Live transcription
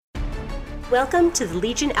Welcome to the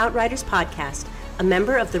Legion Outriders podcast, a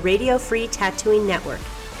member of the Radio Free Tattooing Network.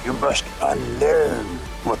 You must unlearn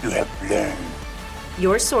what you have learned.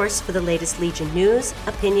 Your source for the latest Legion news,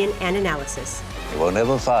 opinion, and analysis. You will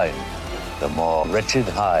never find the more wretched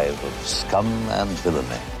hive of scum and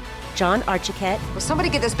villainy. John Archiquette. Will somebody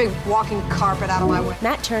get this big walking carpet out of my way?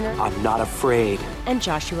 Matt Turner. I'm not afraid. And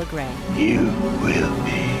Joshua Gray. You will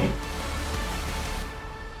be.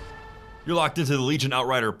 You're locked into the Legion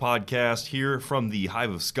Outrider podcast here from the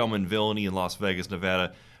Hive of Scum and Villainy in Las Vegas,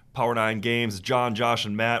 Nevada. Power 9 Games, John, Josh,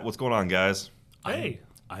 and Matt. What's going on, guys? Hey.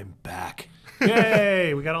 I'm back.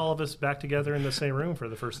 Yay! We got all of us back together in the same room for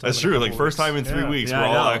the first time. That's true. Like, first time in 3 weeks. Yeah,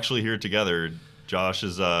 we're all actually here together. Josh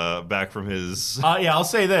is back from his... Yeah, I'll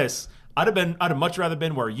say this. I'd have much rather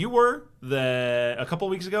been where you were a couple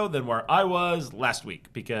weeks ago than where I was last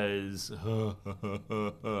week because...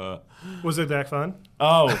 Was it that fun?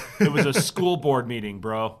 Oh, it was a school board meeting,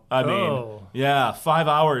 bro. I mean, yeah, 5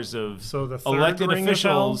 hours of the third elected ring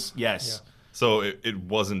officials. of Yes. Yeah. So it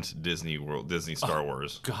wasn't Disney Star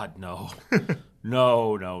Wars. God, no.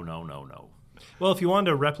 No. Well, if you wanted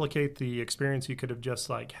to replicate the experience, you could have just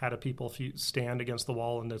had a people stand against the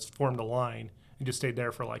wall and just formed a line and just stayed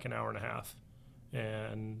there for like an hour and a half.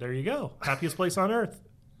 And there you go. Happiest place on earth.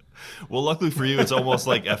 Well, luckily for you, it's almost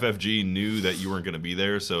like FFG knew that you weren't going to be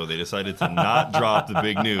there, so they decided to not drop the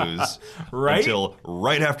big news until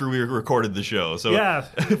right after we recorded the show. So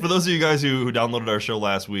for those of you guys who downloaded our show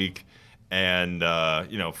last week, and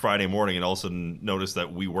Friday morning, and all of a sudden noticed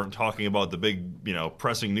that we weren't talking about the big,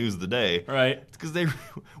 pressing news of the day. Right. It's because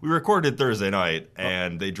we recorded Thursday night,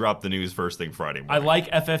 and they dropped the news first thing Friday morning. I like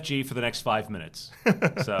FFG for the next 5 minutes.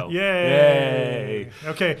 So Yay!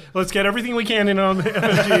 Okay, let's get everything we can in on the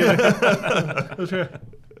FFG.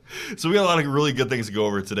 So we got a lot of really good things to go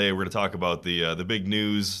over today. We're going to talk about the big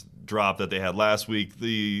news drop that they had last week,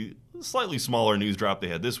 the slightly smaller news drop they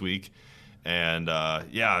had this week, and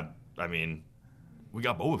I mean, we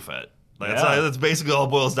got Boba Fett. That's basically all it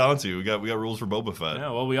boils down to. We got rules for Boba Fett. Yeah,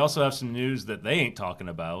 well, we also have some news that they ain't talking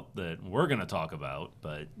about that we're going to talk about,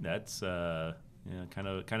 but that's kind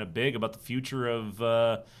of big about the future of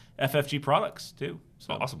FFG products too.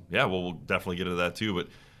 So. Awesome. Yeah, well, we'll definitely get into that too. But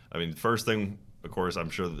I mean, first thing, of course, I'm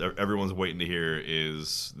sure that everyone's waiting to hear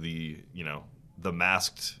is the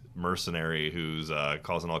masked mercenary who's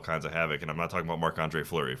causing all kinds of havoc, and I'm not talking about Marc-Andre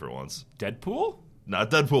Fleury for once. Deadpool.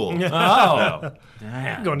 Not Deadpool. Oh. No.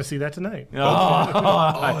 I'm going to see that tonight.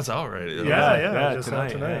 Oh, it's out right. Yeah, just tonight,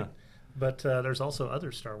 out tonight. Yeah. But there's also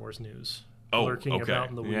other Star Wars news lurking about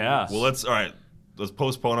in the weeds. Yeah. Well, let's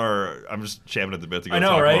postpone our... I'm just champing at the bit to go talk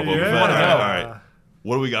about right? Boba Fett. Yeah. All right.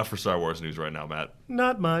 What do we got for Star Wars news right now, Matt?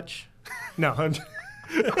 Not much. No.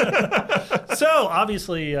 So,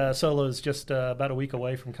 obviously, Solo is just about a week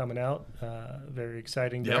away from coming out. Very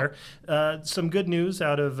exciting there. Some good news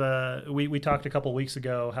out of... we talked a couple weeks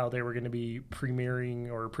ago how they were going to be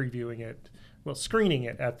premiering or previewing it, screening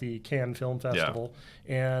it at the Cannes Film Festival.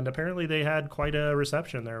 Yeah. And apparently they had quite a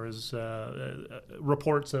reception. There was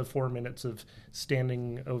reports of 4 minutes of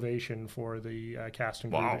standing ovation for the cast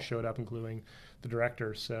and crew that showed up, including the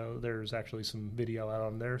director. So there's actually some video out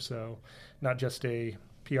on there. So not just a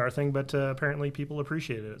PR thing, but apparently people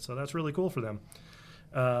appreciated it. So that's really cool for them.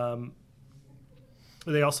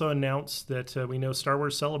 They also announced that we know Star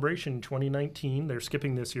Wars Celebration 2019. They're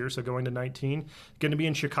skipping this year, so going to 19. Going to be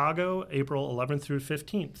in Chicago, April 11th through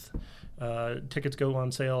 15th. Tickets go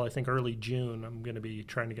on sale, I think, early June. I'm going to be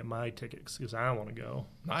trying to get my tickets because I want to go.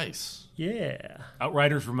 Nice. Yeah.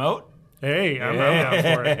 Outriders remote. Hey, I'm down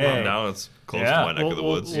for it. Well, now it's close to my neck of the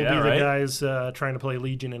woods. We'll be the guys trying to play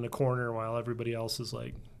Legion in a corner while everybody else is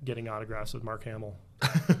getting autographs with Mark Hamill.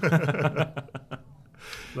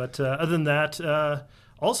 But other than that,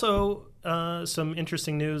 also some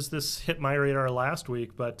interesting news. This hit my radar last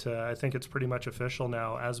week, but I think it's pretty much official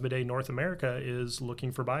now. Asmodee North America is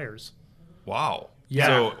looking for buyers. Wow. Yeah.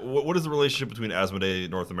 So what is the relationship between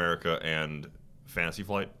Asmodee North America and Fantasy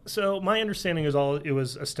Flight? So my understanding is it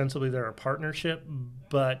was ostensibly they're a partnership,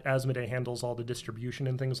 but Asmodee handles all the distribution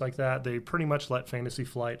and things like that. They pretty much let Fantasy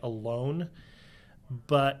Flight alone.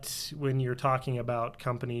 But when you're talking about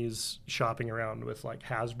companies shopping around with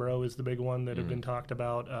Hasbro is the big one that have been talked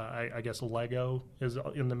about. I guess Lego is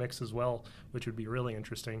in the mix as well, which would be really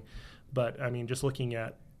interesting. But I mean, just looking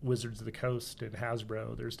at Wizards of the Coast and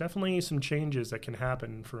Hasbro, there's definitely some changes that can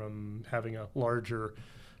happen from having a larger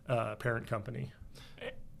parent company.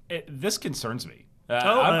 This concerns me.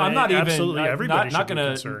 I'm not even absolutely everybody not going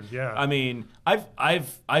to concerned. Yeah, I mean,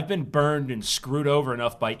 I've been burned and screwed over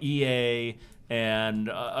enough by EA and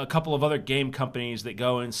a couple of other game companies that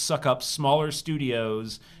go and suck up smaller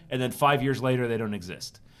studios, and then 5 years later they don't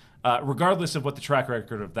exist. regardless of what the track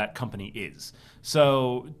record of that company is.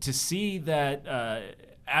 So to see that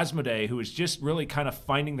Asmodee, who is just really kind of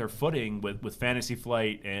finding their footing with Fantasy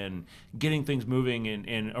Flight and getting things moving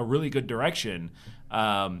in a really good direction,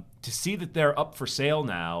 to see that they're up for sale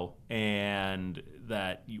now, and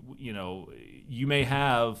that you may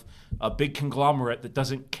have a big conglomerate that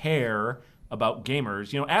doesn't care about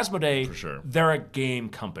gamers. Asmodee, for sure, they're a game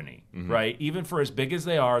company, right? Even for as big as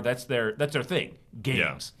they are, that's their thing,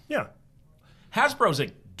 games. Yeah. Hasbro's a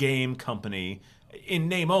game company in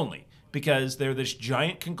name only, because they're this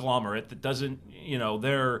giant conglomerate that doesn't,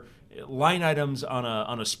 they're line items on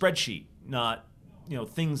a spreadsheet, not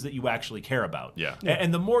things that you actually care about. Yeah.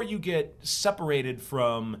 And the more you get separated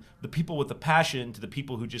from the people with the passion to the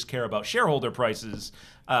people who just care about shareholder prices,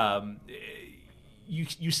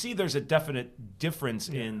 you see there's a definite difference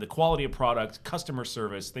in the quality of product, customer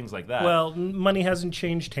service, things like that. Well, money hasn't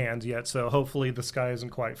changed hands yet, so hopefully the sky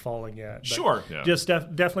isn't quite falling yet. But sure. Yeah. Just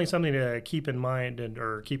definitely something to keep in mind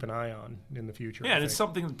or keep an eye on in the future. Yeah, and it's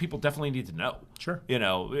something that people definitely need to know. Sure.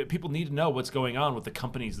 People need to know what's going on with the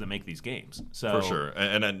companies that make these games. So for sure.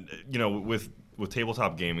 And with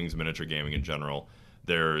tabletop gaming, miniature gaming in general,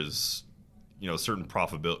 there's certain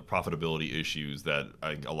profitability issues that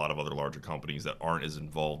a lot of other larger companies that aren't as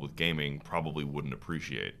involved with gaming probably wouldn't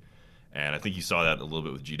appreciate. And I think you saw that a little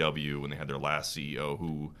bit with GW when they had their last CEO,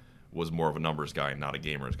 who was more of a numbers guy, not a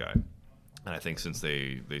gamers guy. And I think since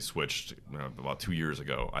they switched about 2 years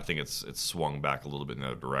ago, I think it's swung back a little bit in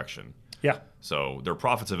that direction. Yeah. So their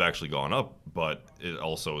profits have actually gone up, but it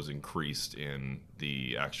also has increased in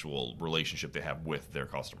the actual relationship they have with their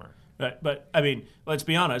customer. But I mean, let's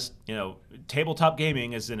be honest. Tabletop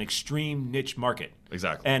gaming is an extreme niche market.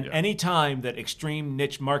 Exactly. And any time that extreme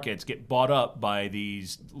niche markets get bought up by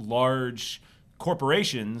these large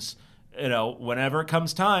corporations, whenever it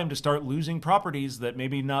comes time to start losing properties that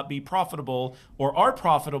maybe not be profitable or are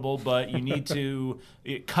profitable, but you need to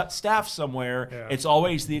cut staff somewhere, it's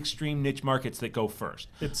always the extreme niche markets that go first.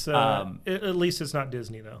 It's at least it's not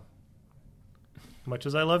Disney though. Much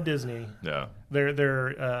as I love Disney, yeah, their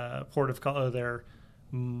their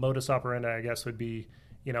modus operandi, I guess, would be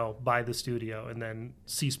buy the studio and then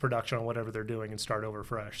cease production on whatever they're doing and start over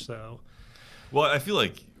fresh. So, well, I feel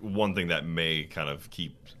like one thing that may kind of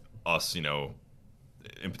keep us, in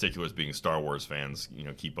particular as being Star Wars fans,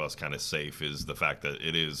 keep us kind of safe is the fact that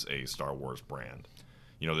it is a Star Wars brand.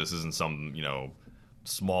 This isn't some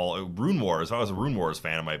small Rune Wars. If I was a Rune Wars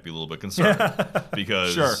fan, I might be a little bit concerned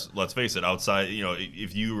because let's face it, outside,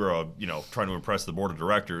 if you were trying to impress the board of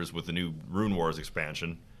directors with the new Rune Wars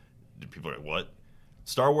expansion, people are like, what?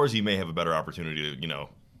 Star Wars, you may have a better opportunity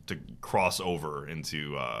to cross over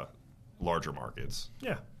into larger markets.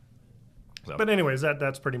 Yeah. So. But anyways,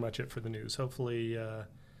 that's pretty much it for the news. Hopefully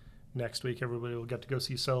next week everybody will get to go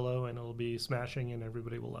see Solo and it'll be smashing and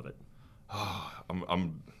everybody will love it.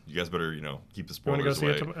 You guys better, keep the spoilers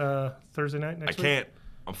away. You want to go see it Thursday night next week? I can't.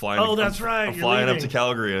 I'm flying. Oh, that's right. I'm flying up to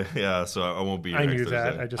Calgary. Yeah, so I won't be here. I next knew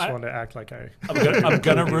that. Thursday. I just wanted to act like I'm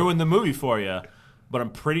gonna ruin the movie for you, but I'm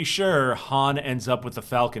pretty sure Han ends up with the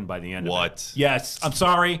Falcon by the end of it. What? Yes. I'm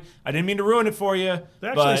sorry. I didn't mean to ruin it for you. They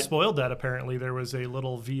actually spoiled that, apparently. There was a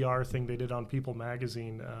little VR thing they did on People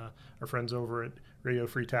Magazine. Our friends over at Radio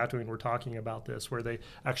Free Tatooine were talking about this, where they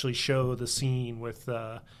actually show the scene with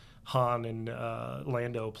Han and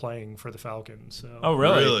Lando playing for the Falcon. So. Oh,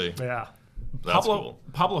 really? Really? Yeah. That's cool.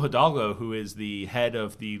 Pablo Hidalgo, who is the head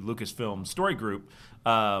of the Lucasfilm Story Group,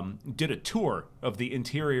 did a tour of the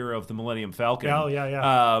interior of the Millennium Falcon. Oh, yeah.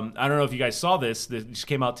 I don't know if you guys saw this. This just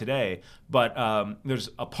came out today. But there's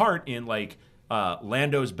a part in,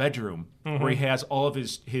 Lando's bedroom where he has all of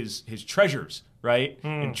his treasures, right?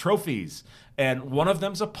 And trophies. And one of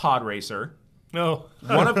them's a pod racer. No.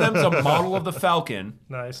 One of them's a model of the Falcon.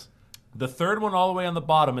 Nice. The third one all the way on the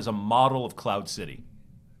bottom is a model of Cloud City.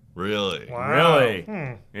 Really? Wow. Really?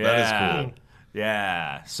 Yeah. That is cool.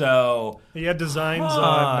 Yeah. So he had designs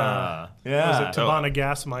on was it Tabana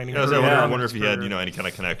gas mining? I wonder if he had any kind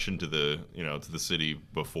of connection to the to the city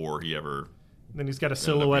before he ever. Then he's got a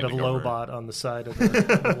silhouette of Lobot on the side of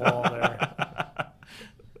the wall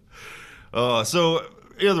there. So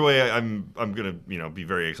either way, I'm gonna be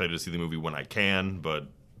very excited to see the movie when I can, but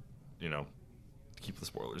keep the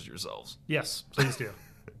spoilers to yourselves. Yes, please do.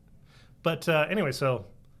 But anyway, so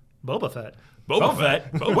Boba Fett. Boba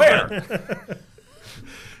Fett? Where?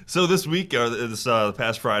 So this week, this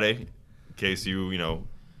past Friday, in case you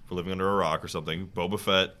were living under a rock or something, Boba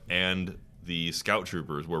Fett and the Scout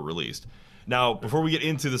Troopers were released. Now, before we get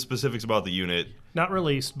into the specifics about the unit, not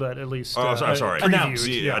released, but at least sorry, announced.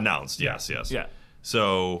 Announced. Yes. Yeah.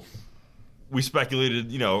 So we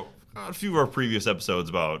speculated, a few of our previous episodes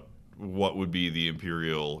about what would be the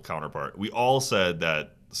Imperial counterpart. We all said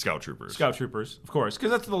that Scout Troopers. Scout Troopers, of course, because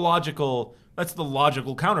that's the logical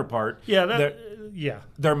counterpart. Yeah,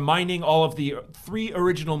 they're mining all of the 3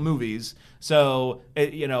 original movies, so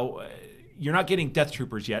you're not getting Death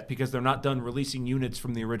Troopers yet because they're not done releasing units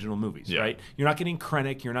from the original movies, right? You're not getting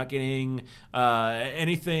Krennic, you're not getting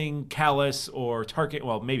anything Callus or Tarkin.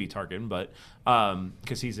 Well, maybe Tarkin, but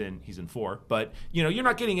because he's in 4. But you're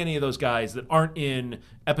not getting any of those guys that aren't in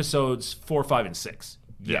episodes 4, 5, and 6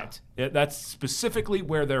 yet. That's specifically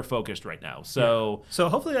where they're focused right now. So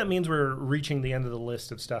hopefully that means we're reaching the end of the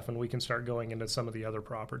list of stuff, and we can start going into some of the other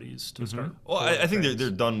properties to start. Well, I think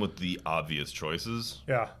they're done with the obvious choices.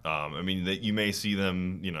 Yeah. I mean, you may see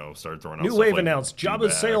them, start throwing out New stuff wave like announced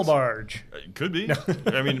Jabba's sail barge. It could be.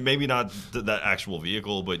 I mean, maybe not that actual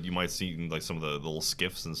vehicle, but you might see like some of the little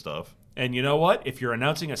skiffs and stuff. And you know what? If you're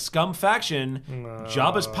announcing a scum faction,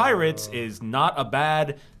 Jabba's Pirates is not a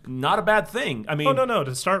bad thing. I mean, no.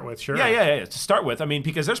 To start with, sure. Yeah. To start with, I mean,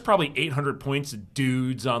 because there's probably 800 points of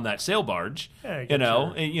dudes on that sail barge. Yeah,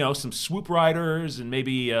 and, some swoop riders and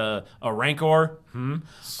maybe a rancor. And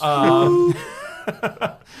then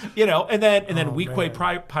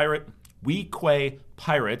Weequay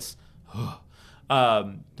pirates.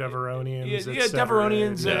 Deveronians,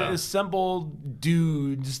 Deveronians, assembled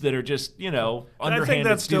dudes that are just, underhanded I think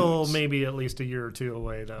that's still dudes. maybe at least a year or 2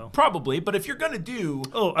 away, though. Probably, but if you're going to do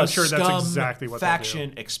I'm sure that's exactly what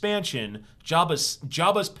faction expansion,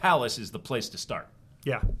 Jabba's Palace is the place to start.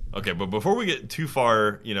 Yeah. Okay, but before we get too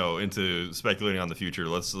far, into speculating on the future,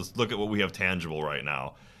 let's look at what we have tangible right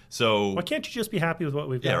now. So why can't you just be happy with what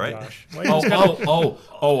we've got, right? Josh?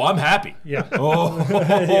 I'm happy. Yeah.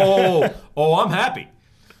 I'm happy.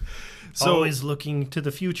 So, always looking to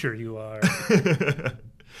the future, you are.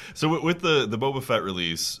 So with the Boba Fett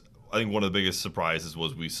release, I think one of the biggest surprises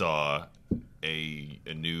was we saw a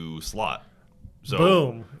new slot. So,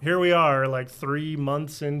 boom! Here we are, like 3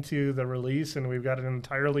 months into the release, and we've got an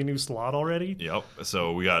entirely new slot already. Yep.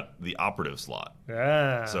 So we got the Operative slot.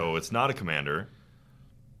 Yeah. So it's not a commander.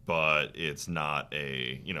 But it's not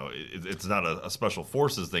it's not a special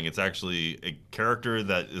forces thing. It's actually a character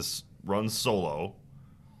that runs solo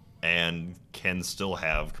and can still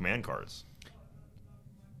have command cards.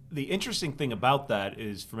 The interesting thing about that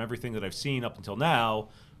is, from everything that I've seen up until now,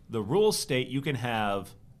 the rules state you can have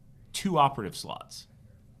 2 operative slots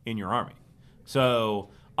in your army. So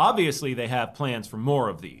obviously they have plans for more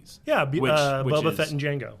of these. Yeah, Boba Fett and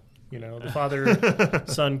Jango. The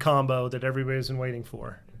father-son combo that everybody's been waiting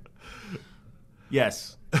for.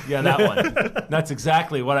 Yes. Yeah, that one. That's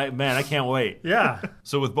exactly what I can't wait. Yeah.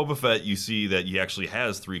 So with Boba Fett, you see that he actually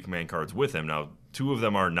has 3 command cards with him. Now, 2 of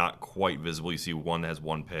them are not quite visible. You see one has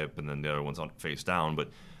 1 pip and then the other one's on face down. But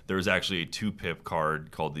there's actually a 2-pip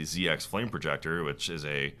card called the ZX Flame Projector, which is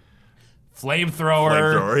a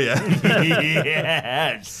flamethrower. Yeah.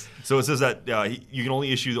 Yes. So it says that you can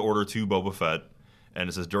only issue the order to Boba Fett. And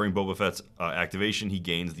it says during Boba Fett's activation, he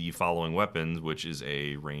gains the following weapons, which is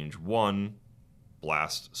a range 1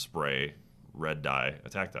 blast, spray, red die,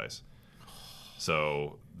 attack dice.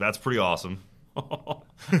 So that's pretty awesome.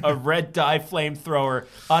 A red die flamethrower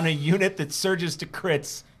on a unit that surges to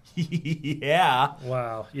crits. Yeah.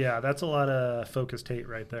 Wow. Yeah, that's a lot of focused hate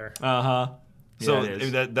right there. Uh-huh. So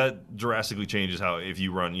that drastically changes how if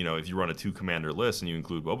you run a 2-commander list and you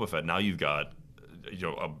include Boba Fett, now you've got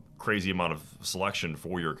a crazy amount of selection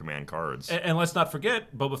for your command cards. And let's not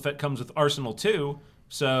forget, Boba Fett comes with Arsenal 2.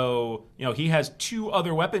 So, he has 2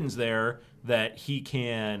 other weapons there that he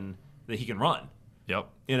can run. Yep.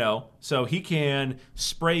 So he can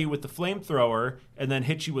spray you with the flamethrower and then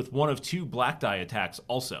hit you with 1 of 2 black die attacks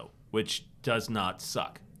also, which does not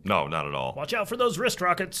suck. No, not at all. Watch out for those wrist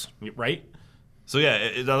rockets. Right? So yeah,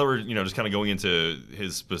 in other words, just kind of going into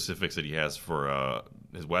his specifics that he has for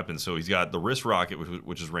his weapons. So he's got the wrist rocket,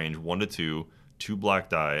 which is range 1 to 2, 2 black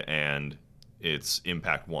die, and it's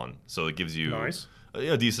impact 1. So it gives you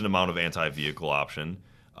a decent amount of anti-vehicle option.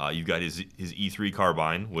 You've got his E3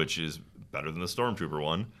 carbine, which is better than the Stormtrooper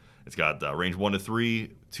one. It's got range 1 to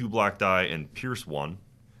 3, 2 black die, and pierce 1.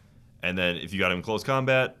 And then if you got him in close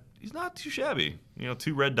combat, he's not too shabby.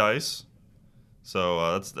 2 red dice.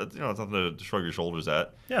 So that's nothing to shrug your shoulders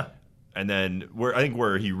at. Yeah. And then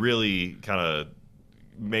where he really kind of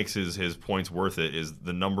makes his points worth it is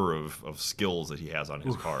the number of skills that he has on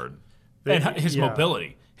his card. And his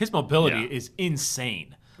mobility. His mobility is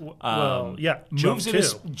insane. Jump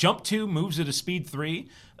 2 moves at a speed 3.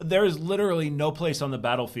 There is literally no place on the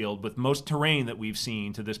battlefield with most terrain that we've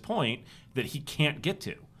seen to this point that he can't get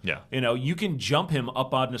to. Yeah. You can jump him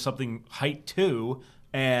up onto something height 2,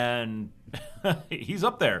 and he's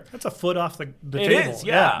up there. That's a foot off the It table. is,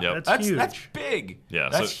 yeah. Yep. That's huge. That's big. Yeah,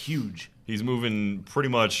 that's so huge. He's moving pretty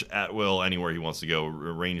much at will anywhere he wants to go.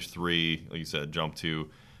 Range 3, like you said, jump 2.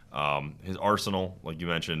 His arsenal, like you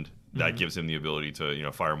mentioned, that gives him the ability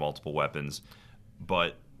to fire multiple weapons.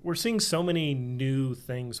 But we're seeing so many new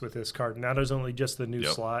things with this card. Not as only just the new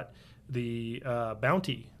slot, the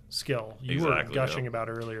bounty skill you were gushing about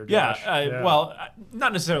earlier, Josh. Well,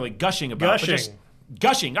 not necessarily gushing about, but just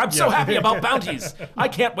gushing. I'm so happy about bounties. I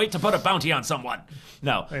can't wait to put a bounty on someone.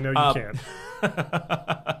 No, I know you can't.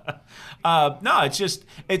 No, it's just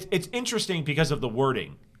it's interesting because of the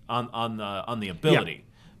wording on the ability.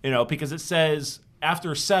 Because it says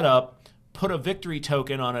after setup, put a victory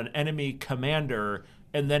token on an enemy commander,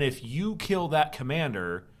 and then if you kill that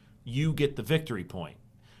commander, you get the victory point.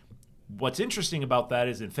 What's interesting about that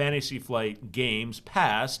is in Fantasy Flight games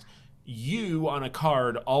past, you on a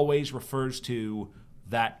card always refers to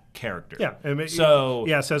that character. Yeah.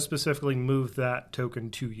 It says specifically move that token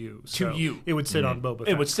to you. So it would sit on Boba Fett.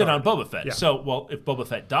 It would sit on Boba Fett. Yeah. So, well, if Boba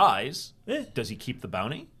Fett dies, does he keep the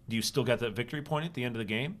bounty? Do you still get that victory point at the end of the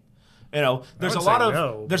game? There's a lot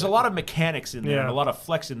of mechanics in there and a lot of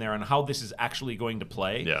flex in there on how this is actually going to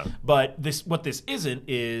play. Yeah. But what this isn't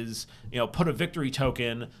is, put a victory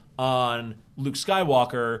token on Luke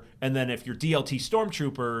Skywalker, and then if your DLT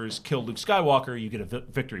stormtroopers kill Luke Skywalker, you get a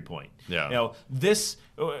victory point. Yeah. This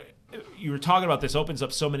you were talking about. This opens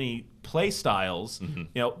up so many play styles.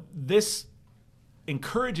 This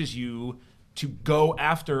encourages you to go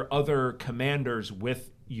after other commanders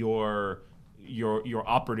with your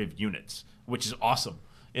operative units, which is awesome.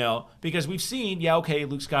 Because we've seen, Luke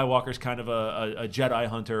Skywalker's kind of a Jedi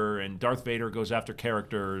hunter, and Darth Vader goes after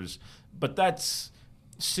characters, but that's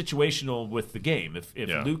situational with the game. If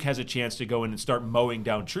Luke has a chance to go in and start mowing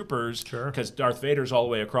down troopers, because Darth Vader's all the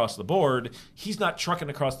way across the board, he's not trucking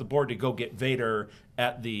across the board to go get Vader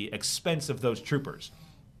at the expense of those troopers.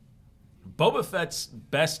 Boba Fett's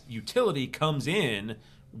best utility comes in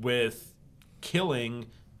with killing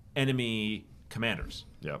enemy commanders.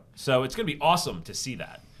 Yep. So it's going to be awesome to see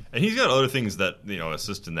that. And he's got other things that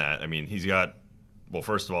assist in that. I mean, he's got, well,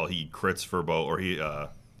 first of all, he crits for both, or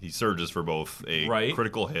he surges for both a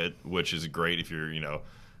critical hit, which is great if you're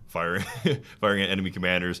firing at enemy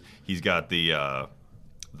commanders. He's got the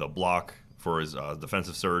block for his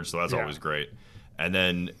defensive surge, so that's always great. And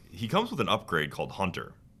then he comes with an upgrade called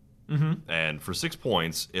Hunter. And for 6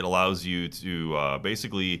 points, it allows you to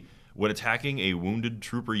basically, when attacking a wounded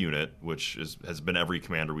trooper unit, which has been every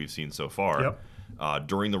commander we've seen so far,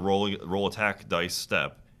 during the roll attack dice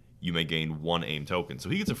step, you may gain 1 aim token. So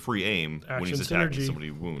he gets a free aim when he's attacking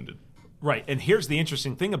somebody wounded. Right, and here's the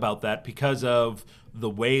interesting thing about that, because of the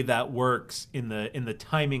way that works in the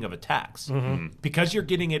timing of attacks. Because you're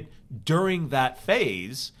getting it during that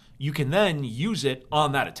phase, you can then use it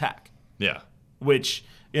on that attack. Yeah. Which,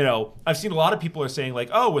 I've seen a lot of people are saying, like,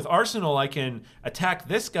 oh, with Arsenal, I can attack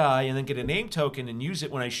this guy and then get a name token and use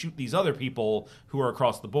it when I shoot these other people who are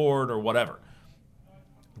across the board or whatever.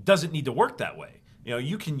 Doesn't need to work that way.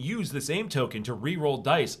 You can use this aim token to re-roll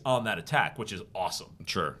dice on that attack, which is awesome.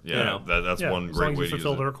 Sure. Yeah. That's one great way to use it.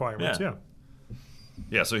 Fulfill the requirements.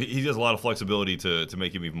 Yeah, so he has a lot of flexibility to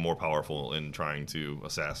make him even more powerful in trying to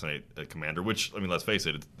assassinate a commander, which, I mean, let's face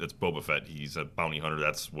it, it's Boba Fett. He's a bounty hunter.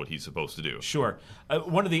 That's what he's supposed to do. Sure.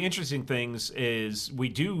 One of the interesting things is we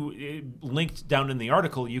do, linked down in the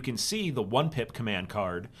article, you can see the 1-pip command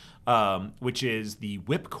card, which is the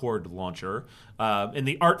whipcord launcher. And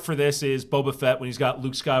the art for this is Boba Fett when he's got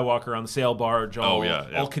Luke Skywalker on the sail barge,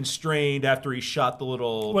 all constrained after he shot the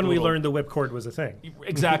little... When we learned the whipcord was a thing.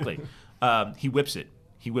 Exactly. He whips it.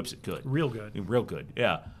 He whips it good. Real good. Real good,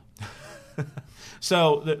 yeah.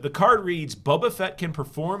 So the card reads, Boba Fett can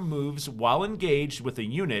perform moves while engaged with a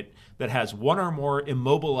unit that has 1 or more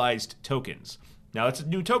immobilized tokens. Now, it's a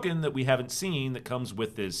new token that we haven't seen that comes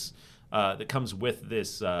with this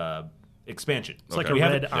expansion. It's like a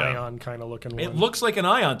red ion kind of looking one. It looks like an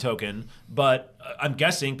ion token, but I'm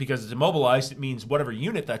guessing because it's immobilized, it means whatever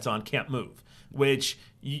unit that's on can't move. Which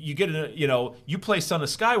you get, you play Son of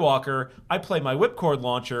Skywalker, I play my whipcord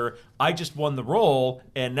launcher, I just won the roll,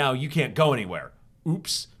 and now you can't go anywhere.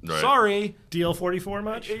 Oops. Right. Sorry. DL44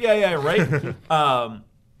 much? Yeah, right.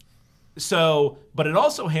 But it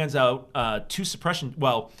also hands out 2 suppression.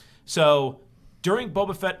 Well, so during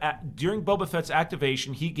Boba Fett's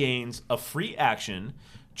activation, he gains a free action.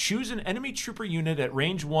 Choose an enemy trooper unit at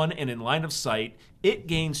range 1 and in line of sight. It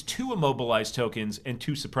gains 2 immobilized tokens and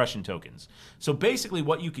 2 suppression tokens. So basically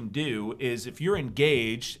what you can do is if you're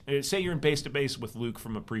engaged, say you're in base to base with Luke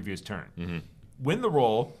from a previous turn, win the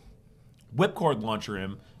roll, whipcord launcher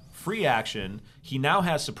him, free action. He now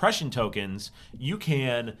has suppression tokens. You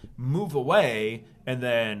can move away and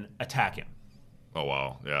then attack him. Oh,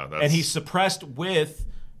 wow. Yeah. And he's suppressed with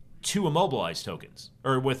 2 immobilized tokens,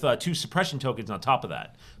 or with 2 suppression tokens on top of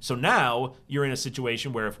that. So now you're in a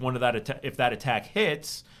situation where if that attack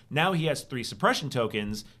hits, now he has 3 suppression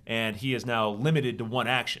tokens, and he is now limited to 1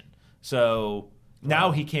 action. So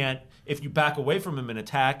now he can't, if you back away from him and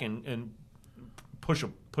attack and push a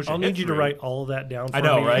I'll need you to write all of that down for I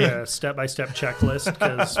know, me, right? A step-by-step checklist,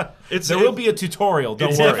 because there will be a tutorial.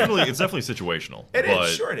 Don't worry. It's definitely situational. It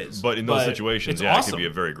is. But in those situations, awesome. It can be a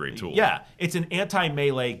very great tool. Yeah, it's an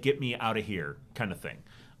anti-melee, get me out of here kind of thing.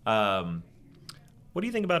 What do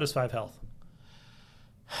you think about his 5 health?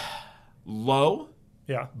 Low.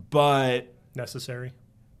 Yeah. But necessary.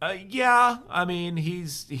 Yeah, I mean he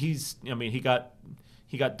got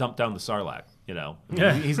dumped down the Sarlacc.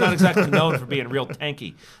 He's not exactly known for being real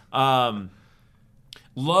tanky.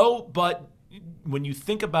 Low, but when you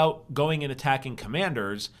think about going and attacking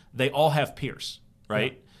commanders, they all have Pierce,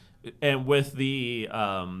 right? Yeah. And with the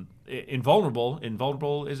invulnerable,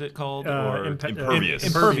 is it called? Or impervious.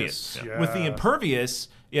 Impervious. Yeah. With the impervious,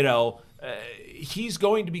 he's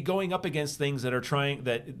going to be going up against things that are trying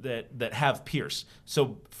that have Pierce.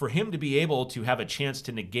 So for him to be able to have a chance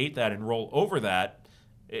to negate that and roll over that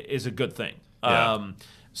is a good thing. Yeah.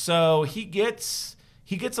 So he gets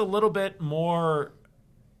a little bit more.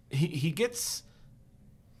 He gets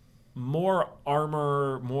more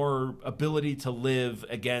armor, more ability to live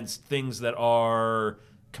against things that are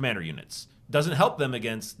commander units. Doesn't help them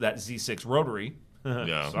against that Z6 rotary.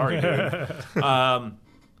 Yeah. Sorry, dude.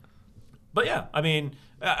 But yeah, I mean,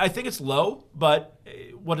 I think it's low. But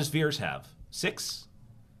what does Veers have? 6.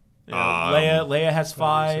 Leia has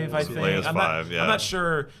 5, I think. Leia's 5, yeah. I'm not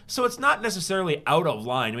sure. So it's not necessarily out of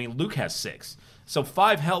line. I mean, Luke has 6. So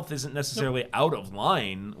 5 health isn't necessarily out of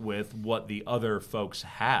line with what the other folks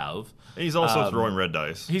have. And he's also throwing red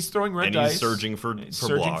dice. He's throwing red dice. And he's surging for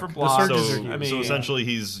block. So essentially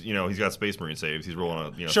he's got Space Marine saves. He's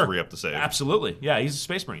rolling 3 up the save. Absolutely. Yeah, he's a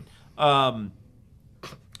Space Marine. No,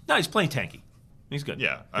 he's playing tanky. He's good.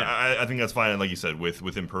 Yeah. I think that's fine. And like you said,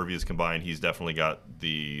 with Impervious combined, he's definitely got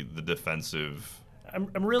the defensive.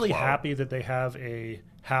 I'm really happy that they have a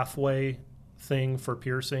halfway thing for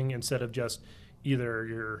piercing instead of just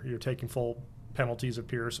either you're taking full penalties of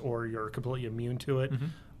pierce or you're completely immune to it. Mm-hmm.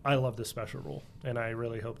 I love this special rule, and I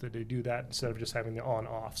really hope that they do that instead of just having the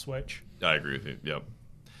on-off switch. I agree with you. Yep.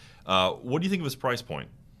 What do you think of his price point?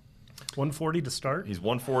 140 to start. He's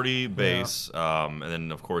 140 base, and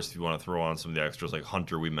then of course if you want to throw on some of the extras like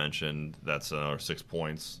Hunter, we mentioned, that's another 6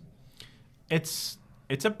 points. It's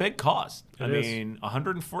a big cost. I mean,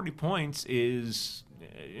 140 points is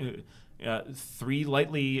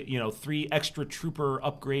 3 extra trooper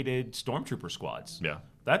upgraded stormtrooper squads. Yeah,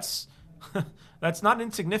 that's not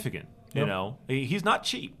insignificant. Nope. He's not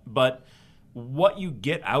cheap, but what you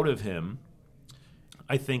get out of him,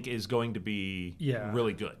 I think, is going to be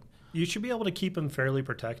really good. You should be able to keep him fairly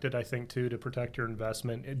protected, I think, too, to protect your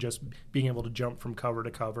investment. And just being able to jump from cover to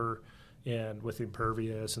cover and with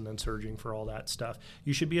impervious and then surging for all that stuff.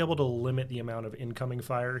 You should be able to limit the amount of incoming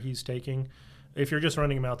fire he's taking. If you're just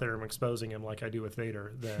running him out there and exposing him like I do with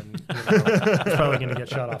Vader, then he's probably going to get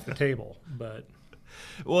shot off the table.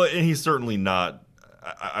 Well, and he's certainly not.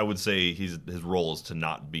 I would say his role is to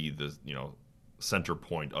not be the center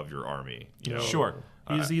point of your army. Sure.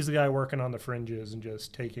 He's the guy working on the fringes and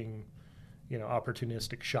just taking,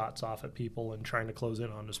 opportunistic shots off at people and trying to close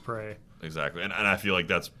in on his prey. Exactly, and I feel like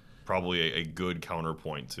that's probably a good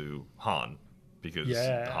counterpoint to Han, because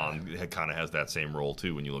Han kind of has that same role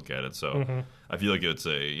too when you look at it. So I feel like it's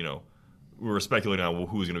we were speculating on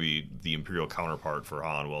who's going to be the Imperial counterpart for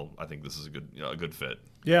Han. Well, I think this is a good fit.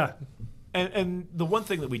 Yeah. And the one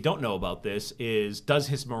thing that we don't know about this is, does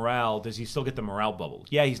he still get the morale bubble?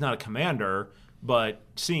 Yeah, he's not a commander, but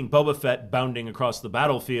seeing Boba Fett bounding across the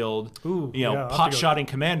battlefield, pot-shotting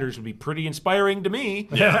commanders would be pretty inspiring to me.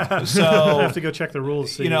 Yeah. So I have to go check the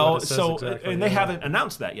rules. See what it says exactly. And they haven't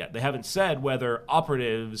announced that yet. They haven't said whether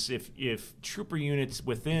operatives, if trooper units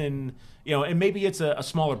within, and maybe it's a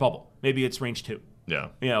smaller bubble, maybe it's range 2,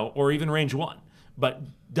 or even range 1. But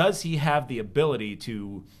does he have the ability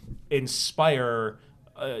to inspire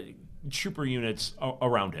trooper units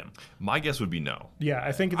around him? My guess would be no. Yeah,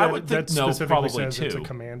 I think that specifically says it's a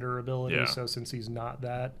commander ability. Yeah. So since he's not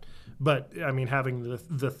that, but I mean, having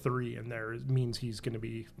the 3 in there means he's going to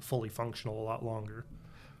be fully functional a lot longer.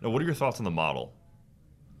 Now, what are your thoughts on the model?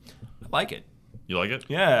 I like it. You like it?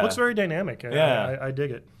 Yeah, it looks very dynamic. Yeah, I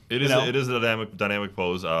dig it. It is a dynamic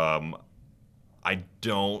pose. I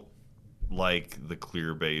don't like the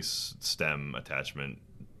clear base stem attachment.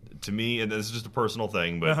 to me, and this is just a personal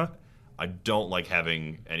thing, but I don't like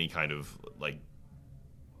having any kind of like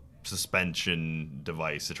suspension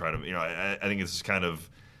device to try to, I think it's just kind of.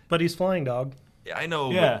 But he's flying, dog. Yeah, I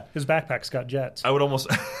know. Yeah, his backpack's got jets. I would almost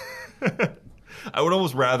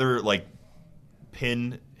rather like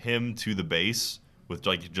pin him to the base with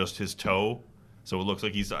like just his toe, so it looks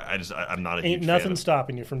like he's. I'm not a huge Ain't nothing fan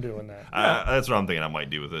stopping you from doing that. That's what I'm thinking I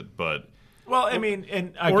might do with it, but. Well, I mean,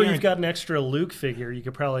 or you've got an extra Luke figure. You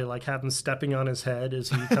could probably like have him stepping on his head as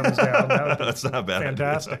he comes down. That would be That's not bad.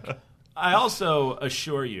 fantastic. I also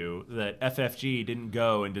assure you that FFG didn't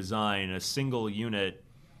go and design a single unit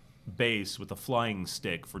base with a flying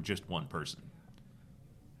stick for just one person.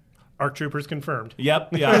 ARC troopers confirmed. Yep.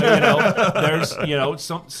 Yeah. There's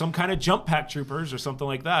some kind of jump pack troopers or something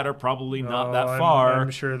like that are probably not that far.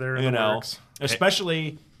 I'm sure they're in the works.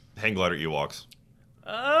 Especially hang glider Ewoks.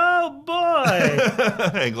 Oh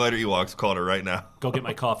boy! Hang glider Ewoks, calling it right now. Go get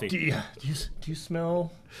my coffee. Do you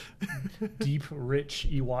smell deep, rich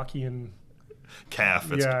Ewokian calf?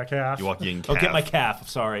 Calf. Ewokian calf. Go get my calf.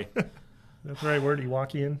 Sorry. That's the right word,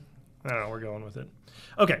 Ewokian. I don't know. We're going with it.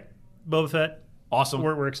 Okay, Boba Fett. Awesome.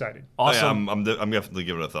 We're excited. Awesome. I'm definitely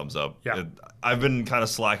giving it a thumbs up. Yeah. I've been kind of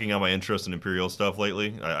slacking on my interest in Imperial stuff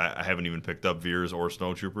lately. I haven't even picked up Veers or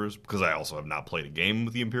Snowtroopers because I also have not played a game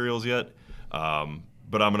with the Imperials yet.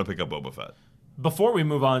 But I'm going to pick up Boba Fett. Before we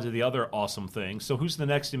move on to the other awesome thing, so who's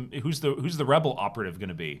the rebel operative going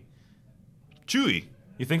to be? Chewie.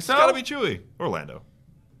 You think so? It's got to be Chewie or Lando.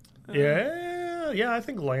 Yeah. I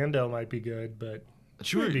think Lando might be good, but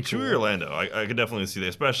Chewie or Lando. I could definitely see that,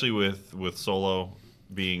 especially with Solo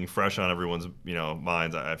being fresh on everyone's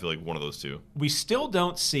minds. I feel like one of those two. We still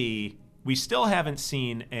haven't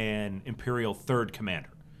seen an Imperial third commander,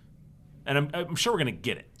 and I'm sure we're going to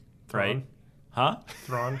get it, right? Huh?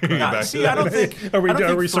 Thrawn. See, I don't think. Are we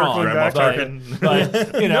Thrawn, circling back?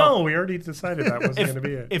 But No, we already decided that wasn't going to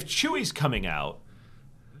be it. If Chewie's coming out,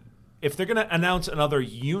 if they're going to announce another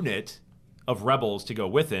unit of rebels to go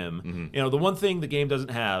with him, the one thing the game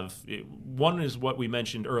doesn't have, one is what we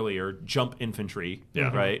mentioned earlier, jump infantry,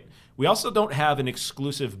 right? We also don't have an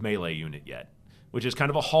exclusive melee unit yet, which is kind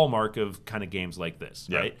of a hallmark of kind of games like this,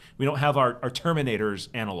 right? We don't have our Terminators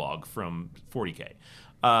analog from 40K.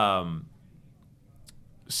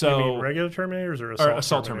 So you mean regular Terminators or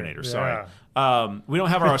Assault Terminators? Sorry, we don't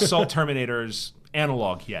have our Assault Terminators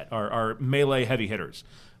analog yet. Our melee heavy hitters.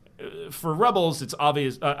 For Rebels, it's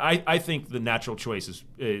obvious. I think the natural choice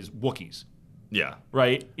is Wookiees. Yeah.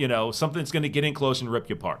 Right. Something that's going to get in close and rip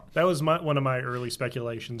you apart. That was one of my early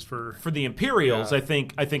speculations for the Imperials. I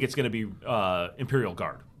think it's going to be Imperial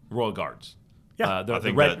Guard, Royal Guards. Yeah,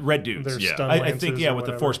 the red dudes. I think with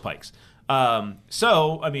the Force Pikes.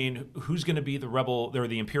 So, I mean, who's going to be the rebel or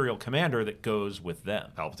the Imperial commander that goes with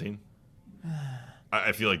them? Palpatine.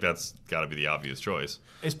 I feel like that's got to be the obvious choice.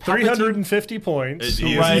 Is 350 points.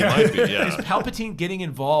 It might be, yeah. Is Palpatine getting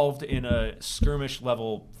involved in a skirmish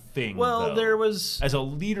level thing? Well, there was as a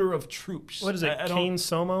leader of troops. What is it? Kane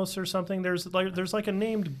Somos or something? There's like a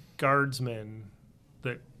named guardsman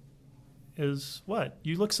that is what?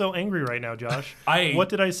 You look so angry right now, Josh. What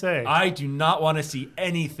did I say? I do not want to see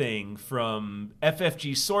anything from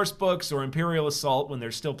FFG source books or Imperial Assault when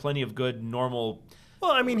there's still plenty of good normal.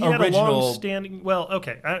 Well, I mean, he had a long-standing. Well,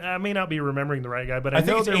 okay, I may not be remembering the right guy, but I know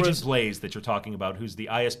think there it's was Agent Blaze that you're talking about, who's the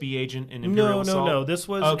ISB agent in Imperial Assault. No. This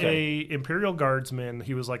was a Imperial Guardsman.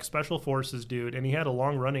 He was like special forces dude, and he had a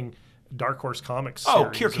long-running Dark Horse Comics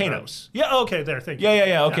series. Kyrkanos. Yeah, okay, there, thank you.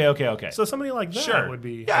 Yeah, okay. So somebody like that would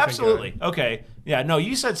be... Yeah, absolutely. Okay. Yeah, no,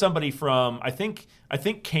 you said somebody from, I think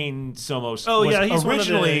Kane Somos was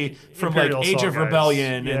originally from Imperial like Age of guys.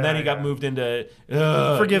 Rebellion, and then he got moved into...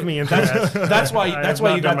 Forgive me, that's why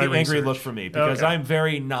you got the angry research. look from me, because I'm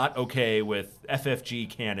very not okay with FFG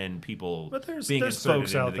canon people being inserted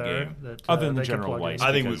folks into out the there game, that, other than they the can general plug whites. in.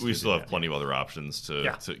 I think we still have plenty of other options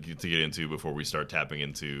to get into before we start tapping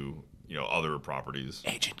into other properties.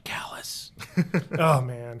 Agent Callus. Oh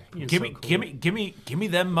man, give me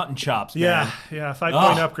them mutton chops. Man. Yeah,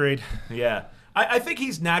 5-point upgrade. Yeah, I think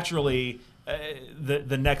he's naturally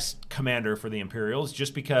the next commander for the Imperials,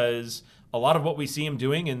 just because a lot of what we see him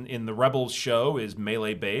doing in the Rebels show is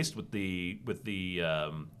melee based with the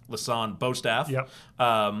Lasan bowstaff. Yep.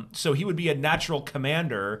 So he would be a natural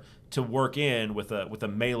commander to work in with a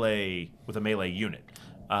melee unit.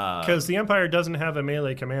 Because the Empire doesn't have a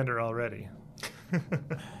melee commander already.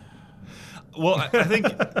 Well, I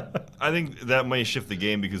think that may shift the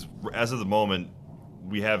game, because as of the moment,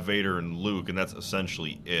 we have Vader and Luke, and that's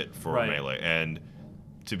essentially it for melee. And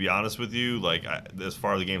to be honest with you, like as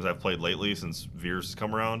far as the games I've played lately since Veers has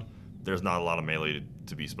come around, there's not a lot of melee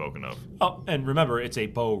to be spoken of. Oh, and remember, it's a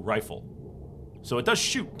bow rifle. So it does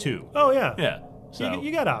shoot, too. Oh, yeah. Yeah. So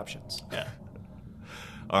You got options. Yeah.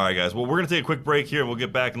 All right, guys. Well, we're going to take a quick break here, and we'll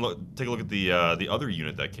get back and take a look at the other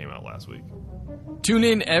unit that came out last week. Tune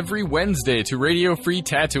in every Wednesday to Radio Free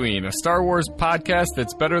Tatooine, a Star Wars podcast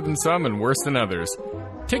that's better than some and worse than others.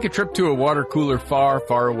 Take a trip to a water cooler far,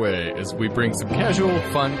 far away as we bring some casual,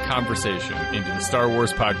 fun conversation into the Star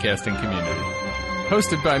Wars podcasting community.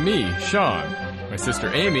 Hosted by me, Sean, my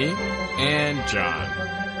sister Amy, and John.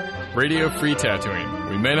 Radio Free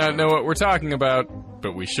Tatooine. We may not know what we're talking about,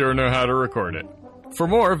 but we sure know how to record it. For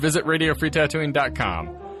more, visit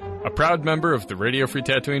RadioFreeTatooine.com, a proud member of the Radio Free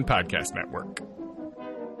Tatooine Podcast Network.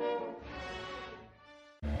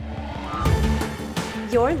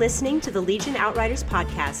 You're listening to the Legion Outriders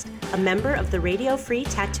podcast, a member of the Radio Free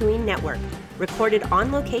Tatooine Network, recorded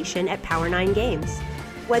on location at Power 9 Games.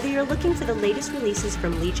 Whether you're looking for the latest releases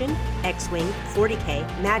from Legion, X-Wing,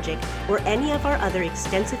 40K, Magic, or any of our other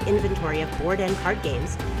extensive inventory of board and card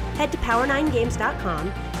games, head to power9games.com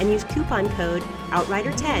and use coupon code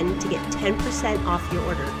OUTRIDER10 to get 10% off your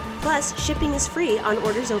order. Plus, shipping is free on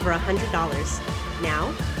orders over $100.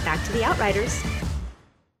 Now, back to the Outriders.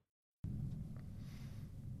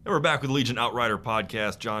 And we're back with Legion Outrider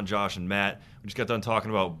podcast. John, Josh, and Matt. We just got done talking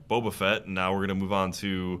about Boba Fett, and now we're going to move on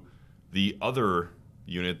to the other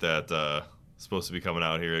unit that is supposed to be coming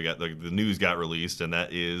out here. The news got released, and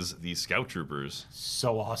that is the Scout Troopers.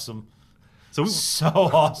 So awesome. So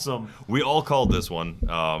awesome. We all called this one.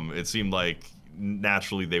 It seemed like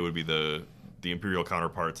naturally they would be the Imperial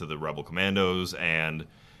counterpart to the Rebel Commandos, and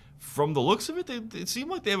from the looks of it, it seemed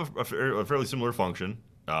like they have a fairly similar function.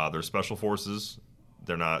 They're special forces.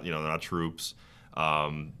 They're not, they're not troops.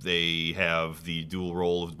 They have the dual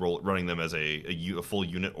role of running them as a full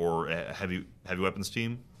unit or a heavy weapons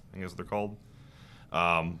team, I think that's what they're called.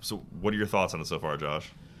 So what are your thoughts on it so far, Josh?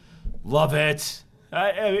 Love it.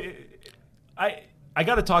 I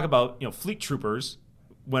got to talk about fleet troopers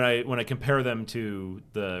when I compare them to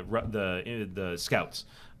the scouts.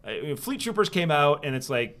 Fleet troopers came out and it's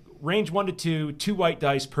like range 1 to 2 white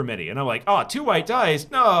dice per midi, and I'm like, 2 white dice,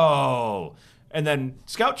 no. And then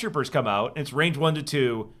Scout Troopers come out, and it's range 1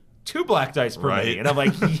 to 2 black dice per midi. And I'm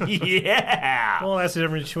like, yeah. Well, that's the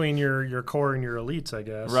difference between your core and your elites, I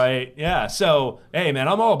guess. Right, yeah. So, hey, man,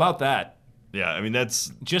 I'm all about that. Yeah, I mean,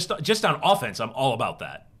 that's... Just on offense, I'm all about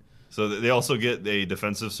that. So they also get a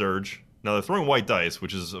defensive surge. Now, they're throwing white dice,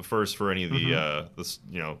 which is a first for any of the,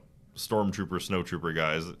 Stormtrooper, Snowtrooper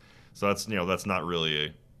guys. So that's not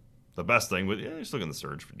really the best thing, but you're still getting the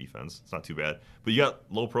surge for defense. It's not too bad. But you got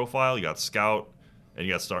low profile, you got scout, and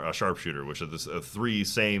you got sharpshooter, which are the 3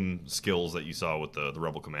 same skills that you saw with the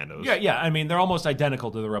Rebel Commandos. Yeah. I mean, they're almost identical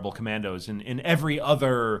to the Rebel Commandos in every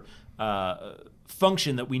other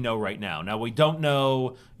function that we know right now. Now, we don't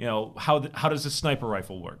know, how does a sniper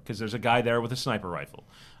rifle work, because there's a guy there with a sniper rifle.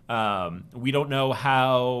 We don't know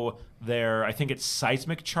how I think it's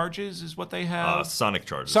seismic charges is what they have. Sonic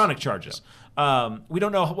charges. Sonic charges. Yeah. We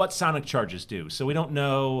don't know what sonic charges do. So we don't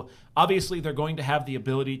know. Obviously, they're going to have the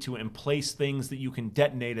ability to emplace things that you can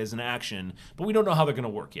detonate as an action, but we don't know how they're going to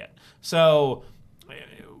work yet. So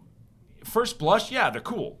first blush, yeah, they're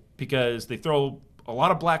cool because they throw a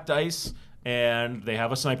lot of black dice and they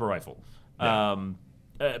have a sniper rifle. Yeah.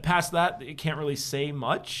 Past that, you can't really say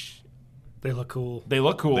much. They look cool. They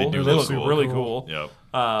look cool. They look really cool. Yep.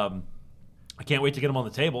 I can't wait to get them on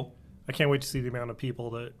the table. I can't wait to see the amount of people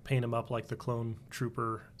that paint them up like the clone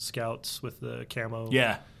trooper scouts with the camo.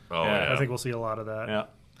 Yeah. Oh, yeah. I think we'll see a lot of that. Yeah.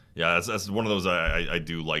 Yeah, that's one of those I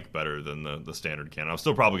do like better than the standard cannon. I'm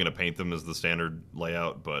still probably going to paint them as the standard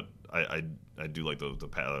layout, but I do like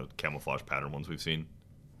the camouflage pattern ones we've seen.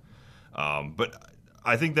 But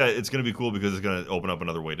I think that it's going to be cool because it's going to open up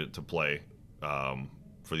another way to play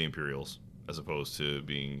for the Imperials as opposed to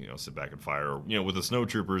being sit back and fire. With the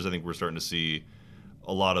snowtroopers, I think we're starting to see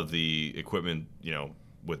a lot of the equipment,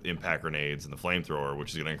 with impact grenades and the flamethrower, which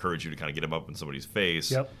is going to encourage you to kind of get them up in somebody's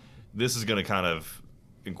face. Yep. This is going to kind of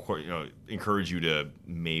encourage you to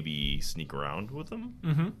maybe sneak around with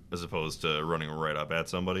them as opposed to running right up at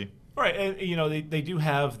somebody. Right, and they do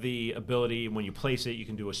have the ability when you place it, you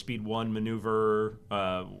can do a speed 1 maneuver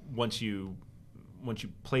once you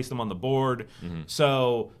place them on the board. Mm-hmm.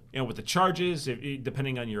 So with the charges,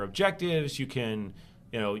 depending on your objectives, you can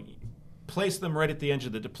place them right at the edge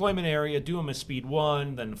of the deployment area, do them a speed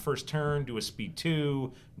 1, then first turn do a speed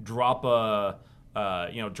 2, drop a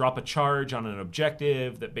charge on an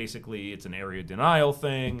objective that basically it's an area denial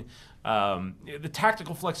thing. The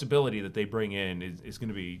tactical flexibility that they bring in is going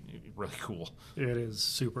to be really cool. It is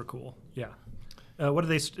super cool. Yeah. What do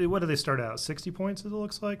they start out? 60 points, it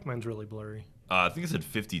looks like? Mine's really blurry. I think it said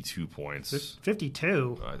 52 points.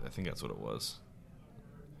 52? I think that's what it was.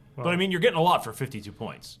 Well, but, I mean, you're getting a lot for 52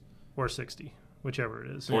 points. Or 60, whichever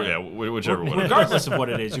it is. Or, whichever one. Regardless of what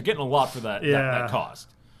it is, you're getting a lot for that cost.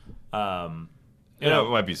 It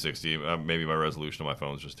might be 60. Maybe my resolution on my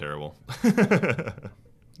phone is just terrible.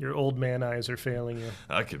 Your old man eyes are failing you.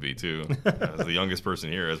 That could be, too. As the youngest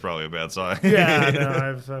person here, it's probably a bad sign. Yeah,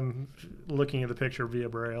 no, I'm looking at the picture via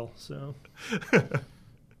Braille, so. It's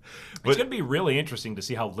going to be really interesting to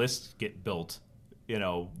see how lists get built. You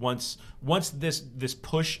know, once this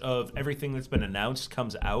push of everything that's been announced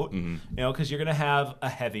comes out, you know, because you're going to have a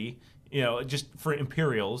heavy, you know, just for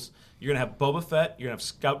Imperials, you're going to have Boba Fett, you're going to have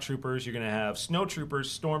Scout Troopers, you're going to have Snow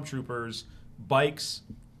Troopers, Stormtroopers, bikes,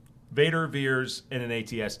 Vader Veers, and an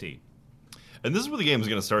ATST. And this is where the game is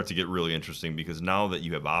going to start to get really interesting because now that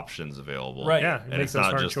you have options available, right? Yeah, and it's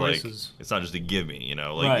not just choices. It's not just a gimme, you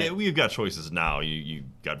know. Like we've got choices now. You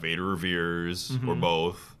got Vader or Veers or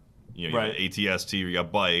both. You know, you got ATST or you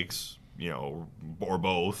got bikes, you know, or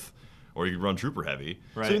both, or you can run Trooper heavy.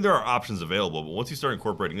 Right. So I think there are options available, but once you start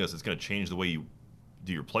incorporating this, it's going to change the way you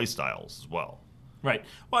do your play styles as well. Right.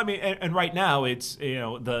 Well, I mean, and right now it's, you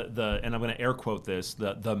know, the and I'm going to air quote this,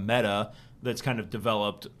 the meta that's kind of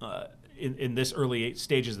developed in this early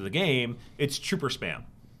stages of the game. It's trooper spam.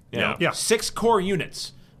 You know, 6 core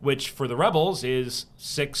units, which for the Rebels is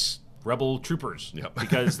 6 Rebel troopers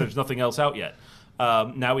because there's nothing else out yet.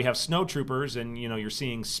 Now we have snow troopers, and you know you're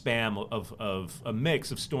seeing spam of a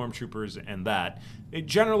mix of stormtroopers and that.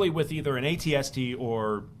 Generally with either an ATST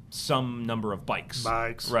or some number of bikes.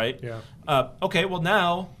 Right? Yeah. Okay, well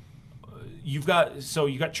now you've got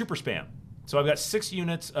trooper spam. So I've got 6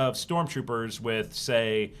 units of stormtroopers with,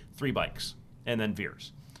 say, 3 bikes and then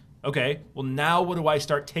Veers. Okay, well now what do I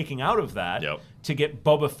start taking out of that to get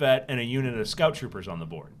Boba Fett and a unit of scout troopers on the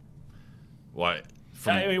board? Why?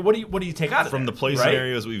 I mean, what do you take out of from there, the play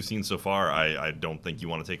scenarios we've seen so far? I don't think you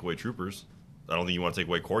want to take away troopers. I don't think you want to take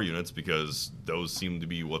away core units because those seem to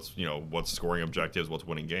be what's scoring objectives, what's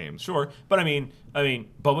winning games. Sure, but I mean,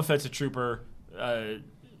 Boba Fett's a trooper.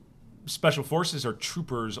 Special forces are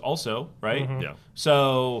troopers also, right? Yeah.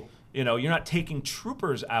 So you know you're not taking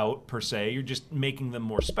troopers out per se. You're just making them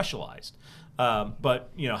more specialized. But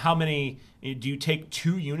you know, how many do you take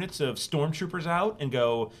 2 units of stormtroopers out and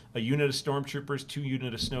go a unit of stormtroopers, 2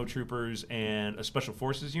 unit of snow troopers, and a special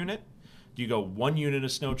forces unit? Do you go 1 unit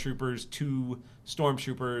of snow troopers, 2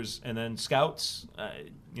 stormtroopers, and then scouts?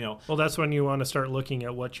 You know, well, that's when you want to start looking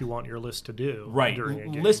at what you want your list to do. Right, during a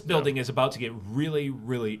game. List building is about to get really,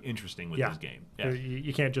 really interesting with this game. Yeah.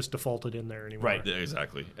 You can't just default it in there anymore. Right, yeah,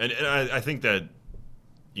 exactly. And I think that,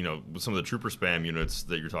 you know, with some of the trooper spam units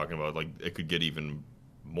that you're talking about, like it could get even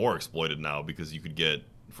more exploited now because you could get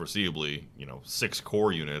foreseeably, you know, 6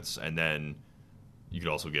 core units, and then you could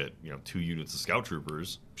also get, you know, 2 units of scout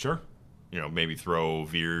troopers. Sure. You know, maybe throw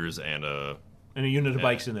Veers and a unit of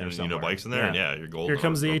bikes in there. And a unit of bikes in there, and your gold. Here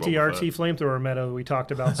comes the ATRT flamethrower meta we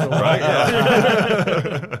talked about so right.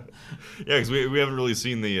 Yeah, because we haven't really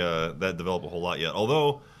seen that develop a whole lot yet.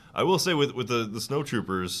 Although I will say with the snow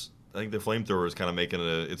troopers, I think the flamethrower is kind of making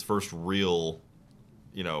its first real,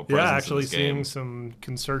 you know, presence actually in this game. Seeing some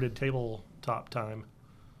concerted tabletop time.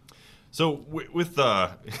 So with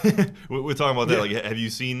talking about that, like, have you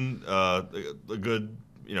seen a good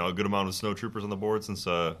amount of snow troopers on the board since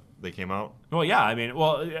they came out? Well, yeah, I mean,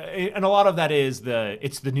 and a lot of that is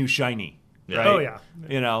it's the new shiny, right? Oh yeah,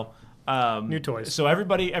 you know, new toys. So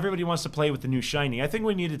everybody wants to play with the new shiny. I think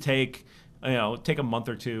we need to take a month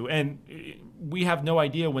or two, and we have no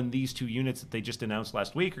idea when these 2 units that they just announced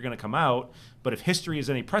last week are going to come out. But if history is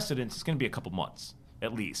any precedent, it's going to be a couple months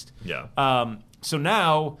at least. Yeah. So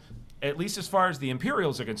now, at least as far as the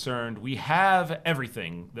Imperials are concerned, we have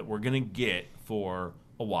everything that we're going to get for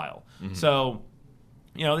a while. Mm-hmm. So,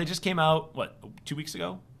 you know, they just came out, 2 weeks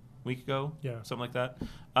ago? Week ago? Yeah. Something like that.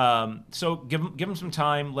 So give them some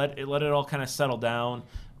time, let it all kind of settle down.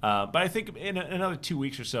 But I think in another 2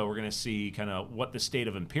 weeks or so, we're going to see kind of what the state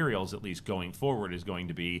of Imperials, at least going forward, is going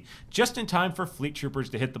to be, just in time for Fleet Troopers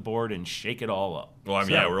to hit the board and shake it all up. Well, I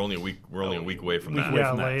mean, we're only a week away from that.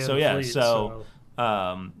 Leia so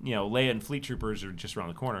and Fleet, you know, Leia and Fleet Troopers are just around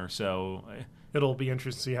the corner. So it'll be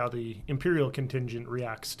interesting to see how the Imperial contingent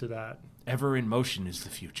reacts to that. Ever in motion is the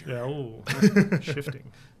future. Yeah,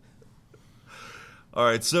 shifting. All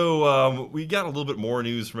right, so we got a little bit more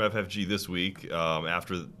news from FFG this week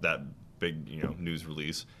after that big, news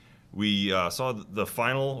release. We saw the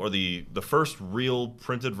final, or the first real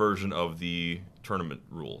printed version of the tournament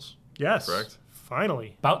rules. Yes. Correct?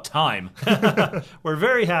 Finally. About time. We're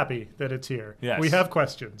very happy that it's here. Yes. We have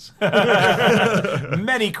questions.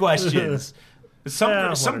 Many questions.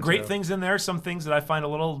 Some great two. things in there, some things that I find a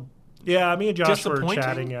little Yeah, me and Josh were disappointing.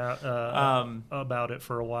 chatting about it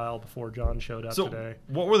for a while before John showed up today.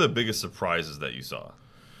 What were the biggest surprises that you saw?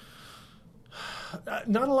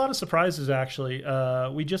 Not a lot of surprises, actually.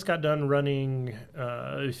 We just got done running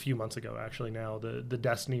a few months ago, actually, now, the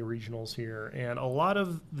Destiny regionals here. And a lot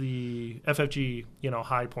of the FFG,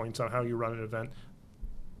 high points on how you run an event,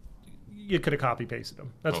 you could have copy-pasted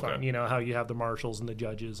them. That's fine. How you have the marshals and the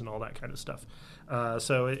judges and all that kind of stuff.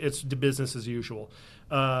 So it's business as usual.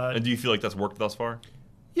 And do you feel like that's worked thus far?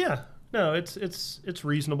 Yeah. No, it's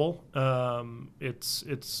reasonable.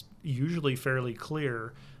 It's usually fairly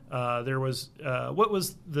clear. There was what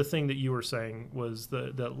was the thing that you were saying was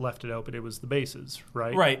that left it open? It was the bases,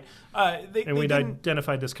 right? Right. We'd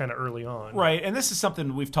identified this kind of early on. Right, and this is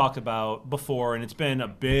something we've talked about before, and it's been a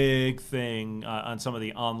big thing on some of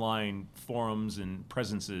the online forums and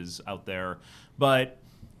presences out there. But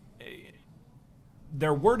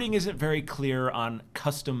their wording isn't very clear on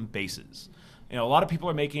custom bases. A lot of people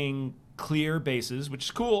are making clear bases, which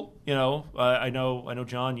is cool. I know,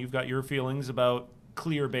 John, you've got your feelings about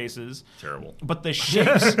clear bases. Terrible. But the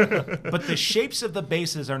shapes of the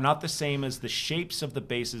bases are not the same as the shapes of the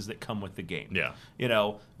bases that come with the game. Yeah.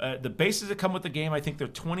 The bases that come with the game, I think they're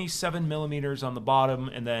 27 millimeters on the bottom,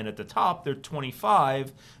 and then at the top they're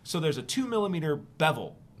 25. So there's a 2 millimeter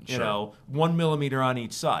bevel. 1 millimeter on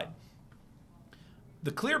each side.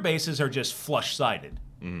 The clear bases are just flush-sided.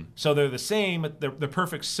 Mm-hmm. So they're the same. They're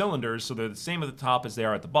perfect cylinders, so they're the same at the top as they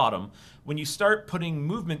are at the bottom. When you start putting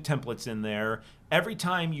movement templates in there, every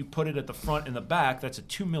time you put it at the front and the back, that's a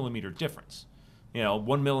 2 millimeter difference.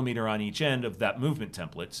 1 millimeter on each end of that movement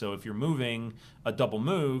template. So if you're moving a double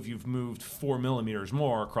move, you've moved 4 millimeters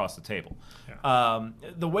more across the table. Yeah.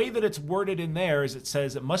 The way that it's worded in there is it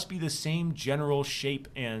says it must be the same general shape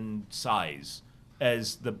and size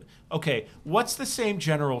as the... Okay, what's the same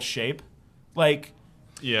general shape?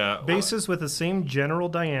 Bases with the same general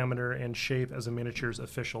diameter and shape as a miniature's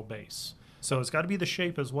official base. So it's got to be the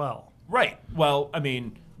shape as well. Right. Well, I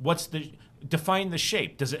mean, define the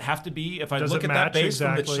shape? Does it have to be, if I look at that base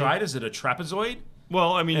from the side, is it a trapezoid?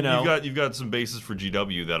 Well, I mean, you've got some bases for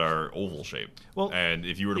GW that are oval shaped. Well, and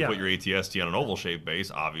if you were to put your ATST on an oval shaped base,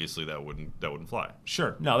 obviously that wouldn't fly.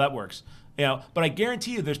 Sure. No, that works. But I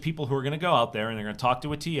guarantee you there's people who are going to go out there and they're going to talk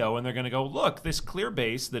to a TO and they're going to go, look, this clear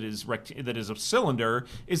base that is a cylinder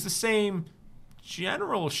is the same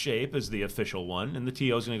general shape as the official one, and the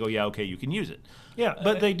TO is going to go, yeah, okay, you can use it. Yeah,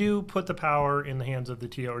 but they do put the power in the hands of the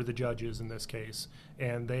TO, or the judges in this case,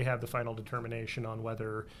 and they have the final determination on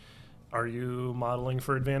whether... Are you modeling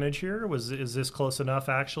for advantage here? Is this close enough,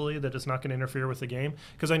 actually, that it's not going to interfere with the game?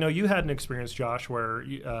 Because I know you had an experience, Josh, where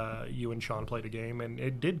you and Sean played a game, and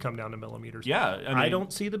it did come down to millimeters. Yeah. I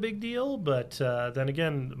don't see the big deal, but then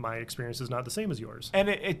again, my experience is not the same as yours. And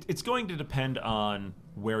it's going to depend on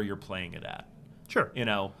where you're playing it at. Sure.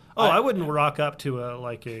 I wouldn't rock up to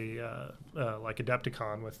like a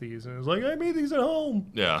Adepticon with these, and it's like, I made these at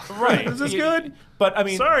home. Yeah. Right. Is this good? But I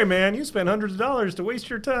mean, sorry, man, you spent hundreds of dollars to waste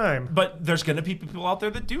your time. But there's going to be people out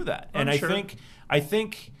there that do that, and I think.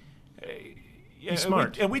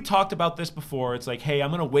 Smart. And we talked about this before. It's like, hey, I'm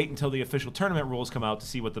going to wait until the official tournament rules come out to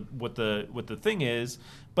see what the thing is.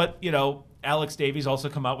 But Alex Davies also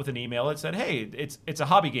come out with an email that said, hey, it's a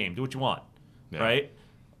hobby game. Do what you want, right?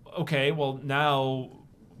 Okay, well, now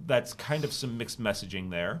that's kind of some mixed messaging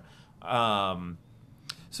there.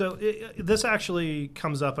 So this actually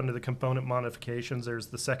comes up under the component modifications. There's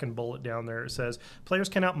the second bullet down there. It says, players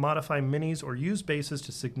cannot modify minis or use bases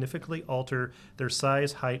to significantly alter their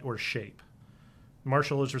size, height, or shape.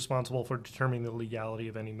 Marshal is responsible for determining the legality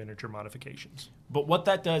of any miniature modifications. But what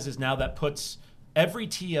that does is now that puts every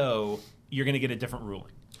TO, you're going to get a different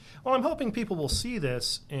ruling. Well, I'm hoping people will see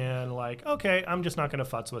this and okay, I'm just not going to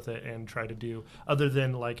futz with it and try to do other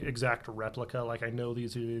than exact replica. I know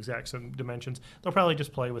these are the exact same dimensions. They'll probably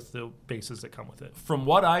just play with the bases that come with it. From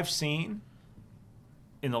what I've seen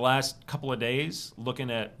in the last couple of days,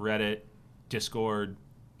 looking at Reddit, Discord,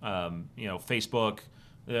 Facebook,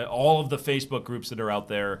 all of the Facebook groups that are out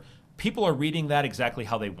there, people are reading that exactly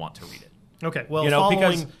how they want to read it. Okay, well,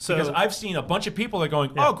 because I've seen a bunch of people that are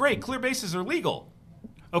going, oh, great, clear bases are legal.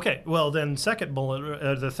 Okay, well then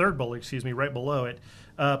the third bullet, right below it,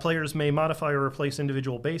 players may modify or replace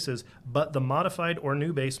individual bases, but the modified or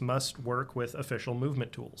new base must work with official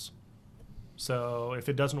movement tools. So if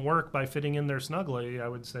it doesn't work by fitting in there snugly, I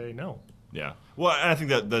would say no. Yeah. Well, I think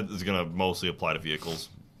that is going to mostly apply to vehicles.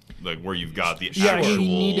 like where you've got the actual. actual. You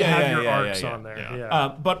need to have your arcs on there.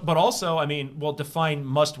 Yeah. But also, I mean, define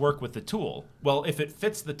must work with the tool. Well, if it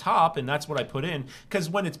fits the top, and that's what I put in, because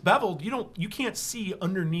when it's beveled, you can't see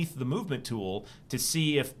underneath the movement tool to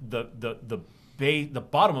see if the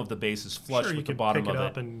bottom of the base is flush with the bottom of it. You can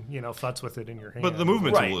pick it up and futz with it in your hand. But the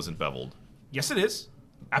movement tool isn't beveled. Yes, it is.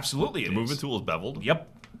 Absolutely, the movement tool is beveled. Yep.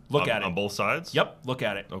 Look at it. On both sides? Yep, look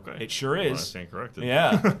at it. Okay. It sure is. I stand corrected.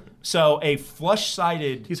 Yeah. So a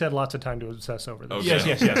flush-sided... He's had lots of time to obsess over this.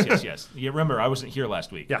 Okay. Yes. You remember, I wasn't here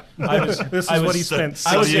last week. Yeah. This is what he spent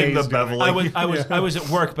studying the beveling. I was at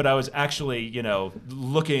work, but I was actually,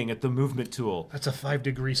 looking at the movement tool. That's a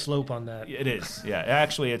 5-degree slope on that. It is. Yeah.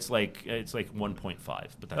 Actually, it's like 1.5,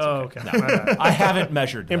 but that's okay. No, I haven't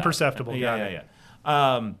measured that. Imperceptible. Yeah.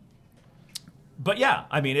 But yeah,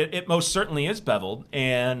 I mean, it most certainly is beveled,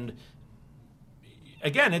 and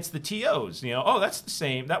again, it's the TOs. That's the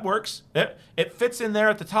same. That works. It fits in there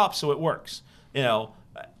at the top, so it works.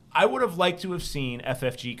 I would have liked to have seen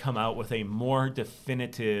FFG come out with a more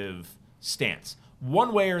definitive stance,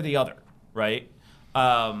 one way or the other, right?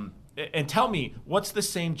 And tell me, what's the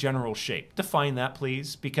same general shape? Define that,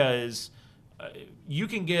 please, because you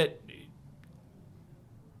can get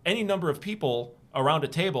any number of people around a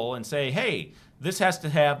table and say, hey, this has to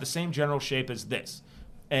have the same general shape as this.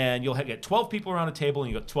 And you'll get 12 people around a table,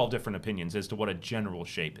 and you got 12 different opinions as to what a general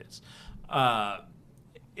shape is.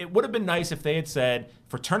 It would have been nice if they had said,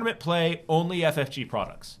 for tournament play, only FFG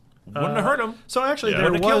products. Wouldn't have hurt them. So actually,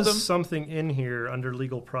 there was something in here under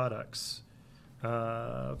legal products.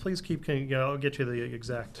 Please keep. I'll get you the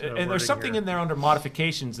exact. And there's something here in there under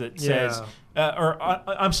modifications that says,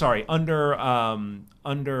 I'm sorry, under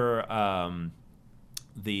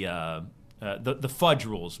the fudge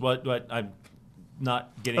rules. What I'm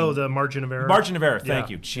not getting. Oh, the margin of error. Margin of error. Thank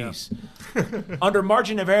you. Jeez. Under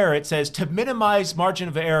margin of error, it says to minimize margin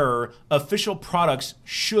of error, official products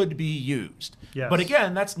should be used. Yes. But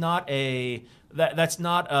again, that's not a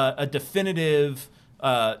definitive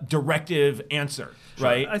directive answer,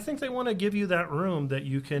 right? I think they want to give you that room that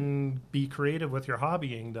you can be creative with your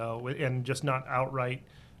hobbying, though, and just not outright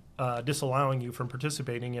disallowing you from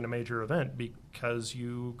participating in a major event because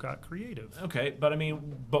you got creative. Okay, but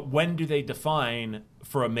when do they define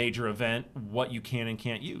for a major event what you can and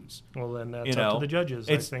can't use? Well, then that's up to the judges.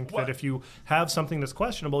 I think that if you have something that's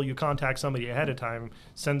questionable, you contact somebody ahead of time,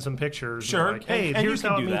 send some pictures. Sure, like, hey, and here's you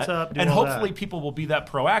can how it do meets that. up. And hopefully people will be that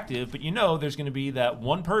proactive, but there's going to be that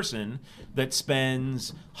one person that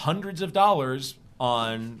spends hundreds of dollars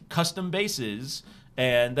on custom bases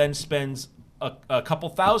and then spends a couple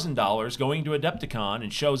 $1,000s going to Adepticon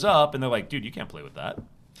and shows up and they're like, dude, you can't play with that.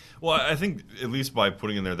 Well, I think at least by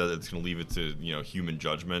putting in there that it's going to leave it to human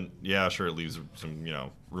judgment. Yeah, sure, it leaves some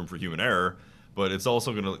room for human error, but it's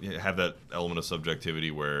also going to have that element of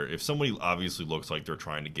subjectivity where if somebody obviously looks like they're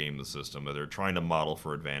trying to game the system, or they're trying to model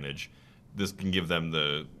for advantage, this can give them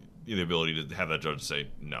the ability to have that judge say,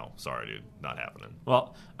 no, sorry, dude, not happening.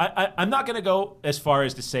 Well, I'm not going to go as far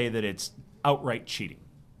as to say that it's outright cheating.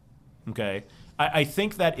 Okay, I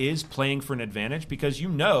think that is playing for an advantage because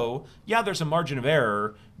there's a margin of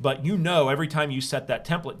error, but every time you set that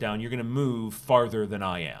template down, you're going to move farther than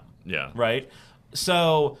I am. Yeah. Right?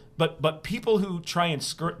 So, but people who try and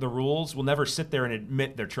skirt the rules will never sit there and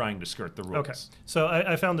admit they're trying to skirt the rules. Okay. So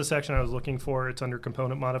I found the section I was looking for. It's under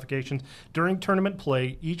component modifications. During tournament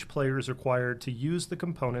play, each player is required to use the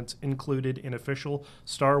components included in official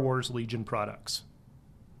Star Wars Legion products.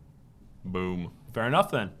 Boom. Fair enough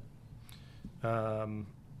then.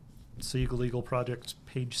 Siegel Legal Projects,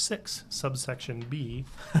 page 6, subsection B.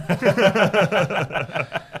 It's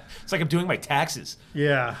like I'm doing my taxes.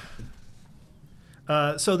 Yeah.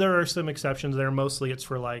 So there are some exceptions there. Mostly it's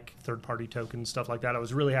for like third-party tokens, stuff like that. I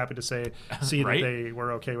was really happy to see Right? that they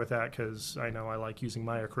were okay with that because I know I like using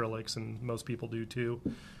my acrylics and most people do too.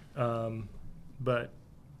 But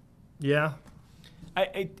yeah.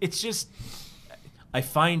 It's just... I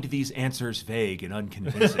find these answers vague and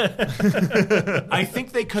unconvincing. I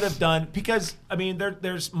think they could have done, because,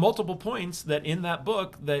 there's multiple points that in that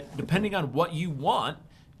book that, depending on what you want,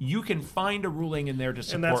 you can find a ruling in there to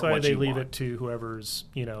support what you want. And that's why they leave it to whoever's,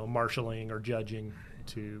 marshalling or judging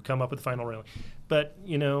to come up with the final ruling. But,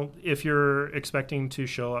 if you're expecting to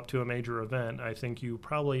show up to a major event, I think you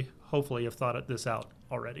probably, hopefully, have thought this out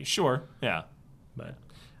already. Sure, yeah. But...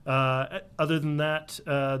 other than that,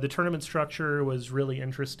 the tournament structure was really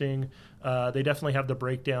interesting. They definitely have the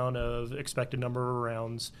breakdown of expected number of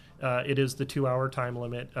rounds. It is the 2-hour time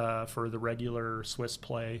limit for the regular Swiss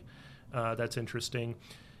play. That's interesting.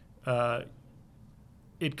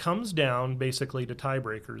 It comes down basically to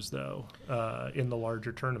tiebreakers, though, in the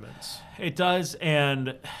larger tournaments. It does,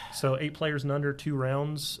 and so 8 players and under, 2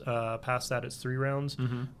 rounds. Past that, it's 3 rounds.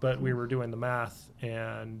 Mm-hmm. But we were doing the math,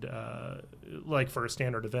 and like for a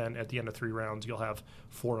standard event, at the end of 3 rounds, you'll have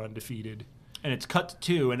 4 undefeated. And it's cut to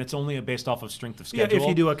 2, and it's only based off of strength of schedule. Yeah, if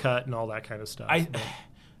you do a cut and all that kind of stuff.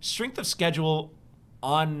 Strength of schedule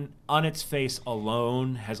on its face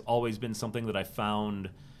alone has always been something that I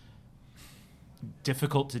found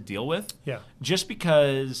difficult to deal with. Yeah. Just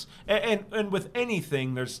because, and with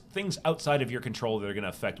anything, there's things outside of your control that are going to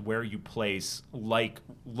affect where you place, like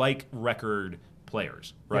record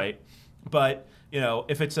players, right? Yeah. But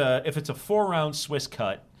if it's a 4-round Swiss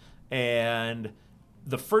cut, and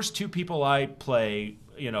the first 2 people I play,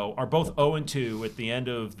 are both 0-2 at the end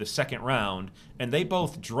of the second round, and they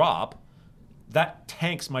both drop, that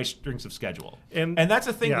tanks my strengths of schedule. And that's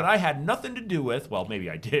a thing that I had nothing to do with. Well, maybe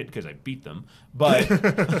I did because I beat them. But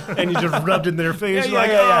and you just rubbed in their face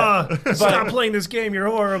stop playing this game, you're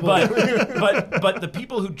horrible. But the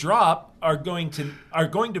people who drop are going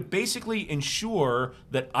to basically ensure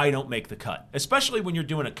that I don't make the cut, especially when you're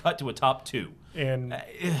doing a cut to a top 2. And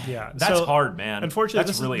that's hard, man. Unfortunately,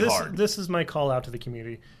 that's really hard. This is my call out to the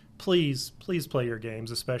community. Please play your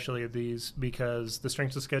games, especially at these, because the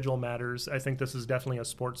strength of schedule matters. I think this is definitely a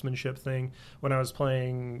sportsmanship thing. When I was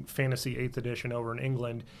playing Fantasy 8th Edition over in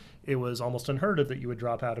England, it was almost unheard of that you would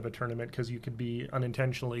drop out of a tournament because you could be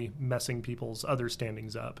unintentionally messing people's other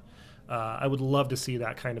standings up. I would love to see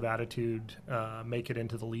that kind of attitude make it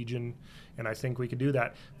into the Legion, and I think we could do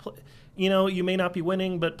that. You may not be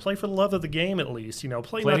winning, but play for the love of the game at least.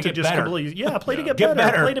 Play not to just completely, play to get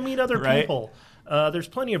better, play to meet other people. There's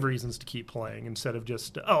plenty of reasons to keep playing instead of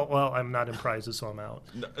just, I'm not in prizes, so I'm out.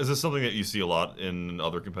 Is this something that you see a lot in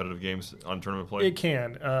other competitive games on tournament play? It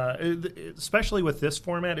can, especially with this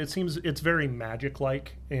format. It seems it's very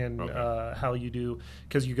Magic-like in how you do,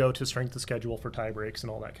 because you go to strength of schedule for tie breaks and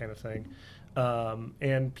all that kind of thing.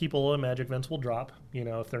 And people in Magic events will drop,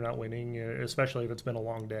 if they're not winning, especially if it's been a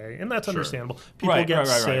long day, and that's understandable. People get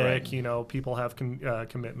sick, people have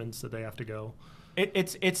commitments that they have to go.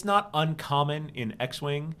 It's not uncommon in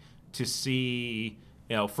X-Wing to see,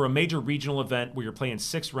 for a major regional event where you're playing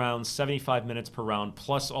 6 rounds, 75 minutes per round,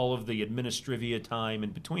 plus all of the administrivia time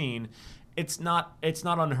in between. It's not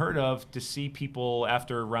unheard of to see people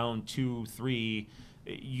after round 2, 3.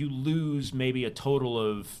 You lose maybe a total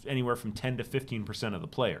of anywhere from 10 to 15% of the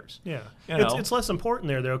players. Yeah, it's less important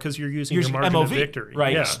there though because you're using your margin MOV, of victory.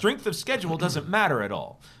 Right, yeah. Strength of schedule doesn't matter at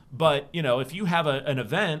all. But if you have an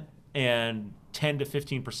event and 10 to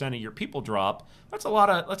 15% of your people drop, that's a lot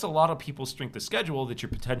of people's strength of schedule that you're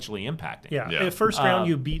potentially impacting. Yeah. If first round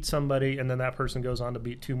you beat somebody and then that person goes on to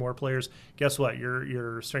beat 2 more players, guess what?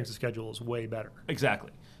 Your strength of schedule is way better. Exactly.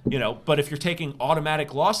 But if you're taking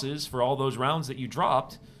automatic losses for all those rounds that you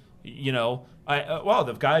dropped,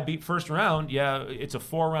 the guy beat first round, it's a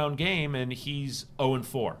 4-round game and he's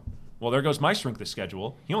 0-4. Well, there goes my strength of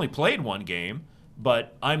schedule. He only played 1 game,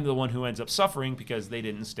 but I'm the one who ends up suffering because they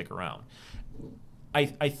didn't stick around. I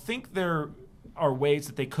think there are ways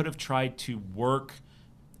that they could have tried to work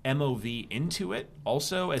MOV into it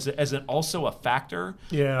also as also a factor.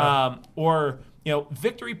 Yeah.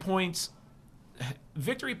 Victory points.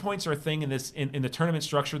 Victory points are a thing in the tournament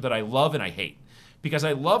structure that I love and I hate, because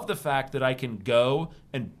I love the fact that I can go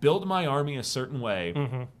and build my army a certain way,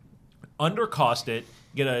 undercost it,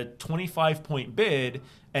 get a 25-point bid,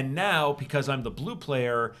 and now because I'm the blue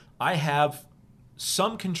player, I have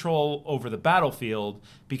some control over the battlefield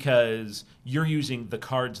because you're using the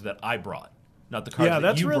cards that I brought, not the cards that you brought.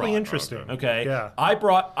 Yeah, that's really interesting. Okay. Yeah. I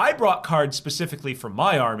brought cards specifically for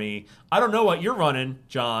my army. I don't know what you're running,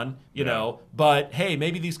 John, but hey,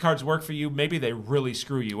 maybe these cards work for you. Maybe they really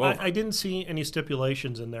screw you over. I didn't see any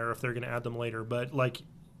stipulations in there if they're going to add them later, but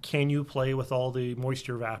can you play with all the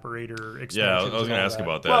moisture evaporator expansions? Yeah, I was going to ask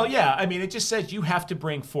about that. Well, yeah, it just says you have to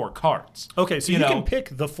bring 4 cards. Okay, so you can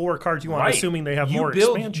pick the 4 cards you want, assuming they have more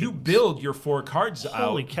expansions. You build your 4 cards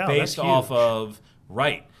Holy out cow, based off of,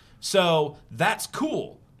 right. So that's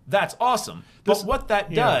cool. That's awesome. But what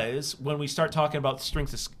that does when we start talking about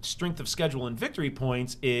strength of schedule and victory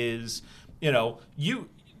points is,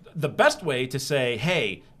 the best way to say,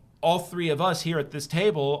 hey, all 3 of us here at this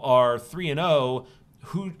table are 3-0.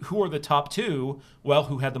 Who are the top 2? Well,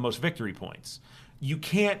 who had the most victory points? You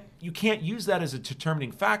can't use that as a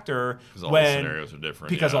determining factor because all the scenarios are different.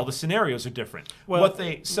 Because all the scenarios are different. Well,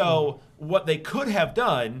 what they could have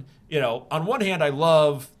done, on one hand, I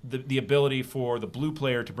love the ability for the blue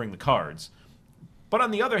player to bring the cards, but on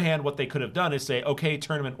the other hand, what they could have done is say, okay,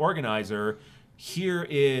 tournament organizer, here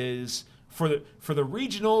is for the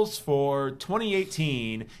regionals for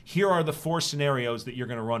 2018, here are the 4 scenarios that you're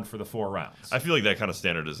going to run for the 4 rounds. I feel like that kind of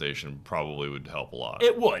standardization probably would help a lot.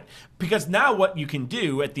 It would, because now what you can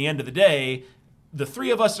do at the end of the day, the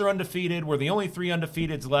 3 of us are undefeated. We're the only 3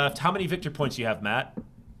 undefeateds left. How many victory points do you have, Matt?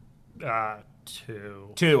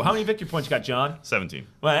 2. 2. How many victory points you got, John? 17.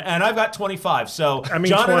 Well, and I've got 25. So I mean,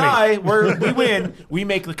 John 20. and I, we win. We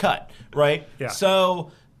make the cut, right? Yeah.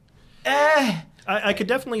 So, I could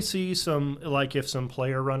definitely see some, like if some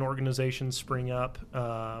player-run organizations spring up,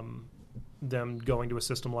 them going to a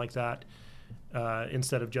system like that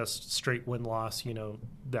instead of just straight win-loss,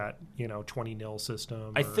 that 20-0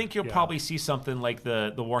 system. I think you'll probably see something like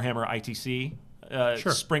the Warhammer ITC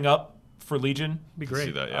Sure. spring up for Legion. Be great.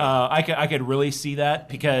 See that, yeah. I could really see that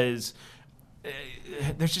because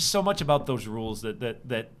there's just so much about those rules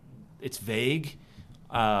that it's vague.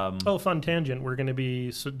 Fun tangent. We're going to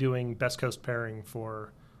be doing Best Coast pairing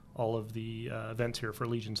for all of the events here for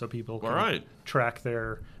Legion, so people can track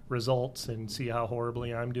their results and see how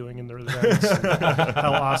horribly I'm doing in the events, and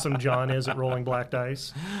how awesome John is at rolling black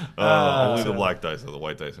dice. Only the black dice. The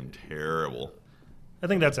white dice, I'm terrible. I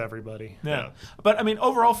think that's everybody. Yeah. But, I mean,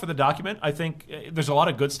 overall for the document, I think there's a lot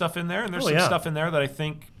of good stuff in there, and there's some stuff in there that I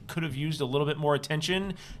think could have used a little bit more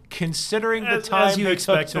attention, considering the time you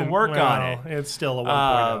took to work on it. It's still a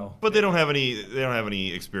 1.0. But they don't have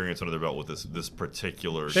any experience under their belt with this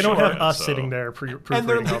particular. They don't have us sitting there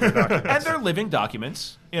proofreading all their documents, and they're living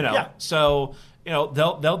documents. So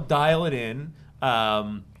they'll dial it in.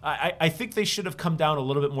 I think they should have come down a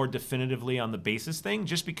little bit more definitively on the basis thing,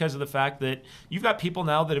 just because of the fact that you've got people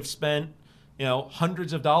now that have spent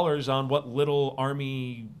hundreds of dollars on what little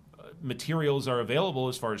army materials are available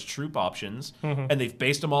as far as troop options, and they've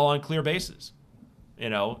based them all on clear bases. They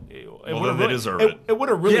deserve it. It would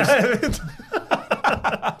have really.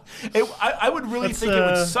 I would really think it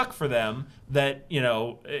would suck for them that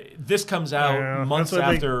this comes out months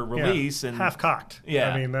after release and half cocked.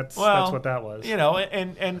 Yeah, I mean that's what that was. And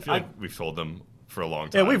I feel like we've told them for a long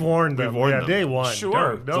time. Yeah, we've warned them. Day one.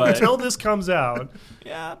 Sure, until this comes out.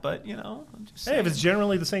 Yeah, but I'm just saying. Hey, if it's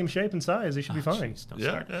generally the same shape and size, they should be fine.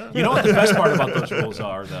 Yeah. You know what the best part about those rules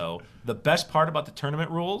are, though? The best part about the tournament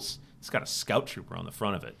rules, it's got a scout trooper on the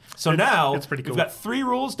front of it. So now it's pretty cool. We've got 3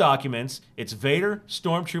 rules documents. It's Vader,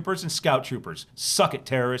 stormtroopers, and scout troopers. Suck it,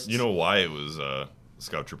 terrorists. You know why it was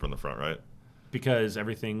scout trooper on the front, right? Because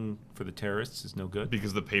everything for the terrorists is no good?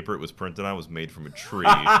 Because the paper it was printed on was made from a tree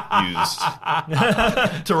used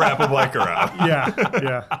to wrap a biker around.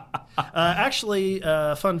 Yeah. Actually,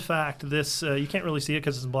 fun fact, this you can't really see it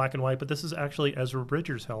because it's in black and white, but this is actually Ezra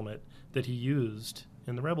Bridger's helmet that he used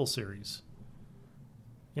in the Rebel series.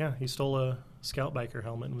 Yeah, he stole a scout biker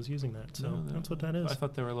helmet and was using that, so that's what that is. I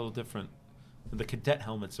thought they were a little different. The cadet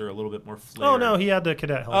helmets are a little bit more flared. Oh, no, he had the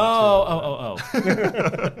cadet helmet. Oh.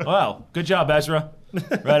 Well, good job, Ezra.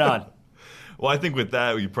 Right on. Well, I think with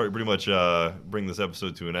that, we pretty much bring this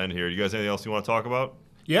episode to an end here. You guys anything else you want to talk about?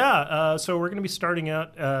 Yeah, so we're going to be starting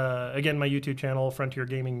out, again, my YouTube channel, Frontier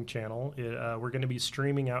Gaming channel. We're going to be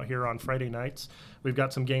streaming out here on Friday nights. We've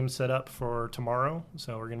got some games set up for tomorrow,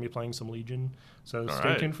 so we're going to be playing some Legion. So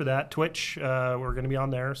stay tuned for that. Twitch, we're going to be on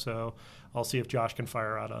there, so I'll see if Josh can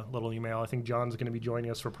fire out a little email. I think John's going to be joining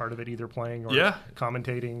us for part of it, either playing or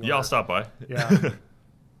commentating. Yeah, I'll stop by. Yeah.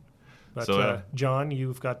 But John,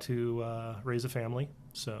 you've got to raise a family,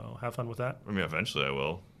 so have fun with that. I mean, eventually I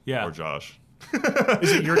will. Yeah. Or Josh.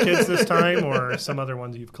 Is it your kids this time or some other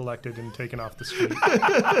ones you've collected and taken off the street?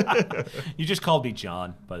 You just called me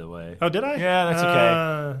John, by the way. Oh, did I? Yeah, that's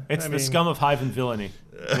okay. It's the scum of hive and villainy.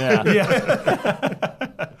 Yeah.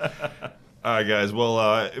 All right, guys.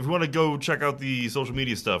 Well, if you want to go check out the social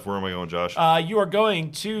media stuff, where am I going, Josh? You are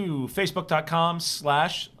going to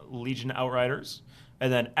facebook.com/Legion Outriders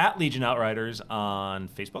and then @Legion Outriders on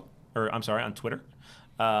Facebook, on Twitter.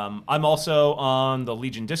 I'm also on the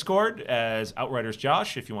Legion Discord as Outriders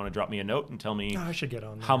Josh, if you want to drop me a note and tell me I should get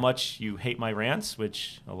on how much you hate my rants,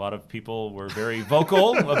 which a lot of people were very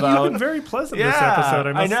vocal about. You've been very pleasant this episode,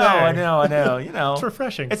 I must say. I know. It's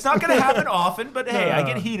refreshing. It's not going to happen often, but hey, I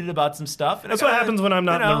get heated about some stuff. And that's what happens when I'm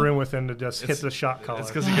not in the room with him to just hit the shot collar. It's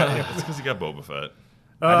because he got Boba Fett.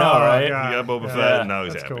 I know, right? God. He got Boba Fett, and now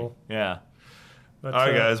he's happy. Cool. Yeah. All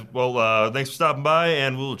right, guys. Well, thanks for stopping by,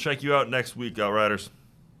 and we'll check you out next week, Outriders.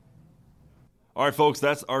 All right, folks,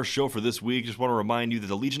 that's our show for this week. Just want to remind you that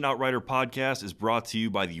the Legion Outrider podcast is brought to you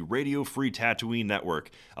by the Radio Free Tatooine Network,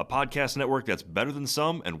 a podcast network that's better than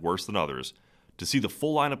some and worse than others. To see the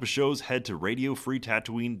full lineup of shows, head to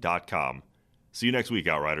radiofreetatooine.com. See you next week,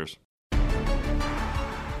 Outriders.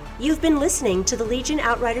 You've been listening to the Legion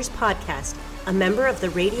Outriders podcast, a member of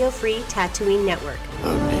the Radio Free Tatooine Network.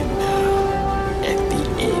 Only now.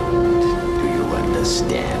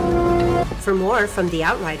 understand. For more from the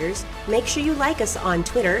Outriders, make sure you like us on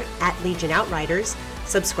Twitter @Legion Outriders,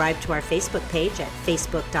 subscribe to our Facebook page at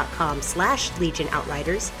facebook.com/Legion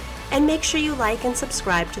Outriders, and make sure you like and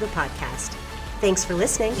subscribe to the podcast. Thanks for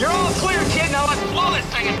listening. You're all clear, kid. Now let's blow this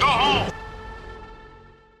thing and go home.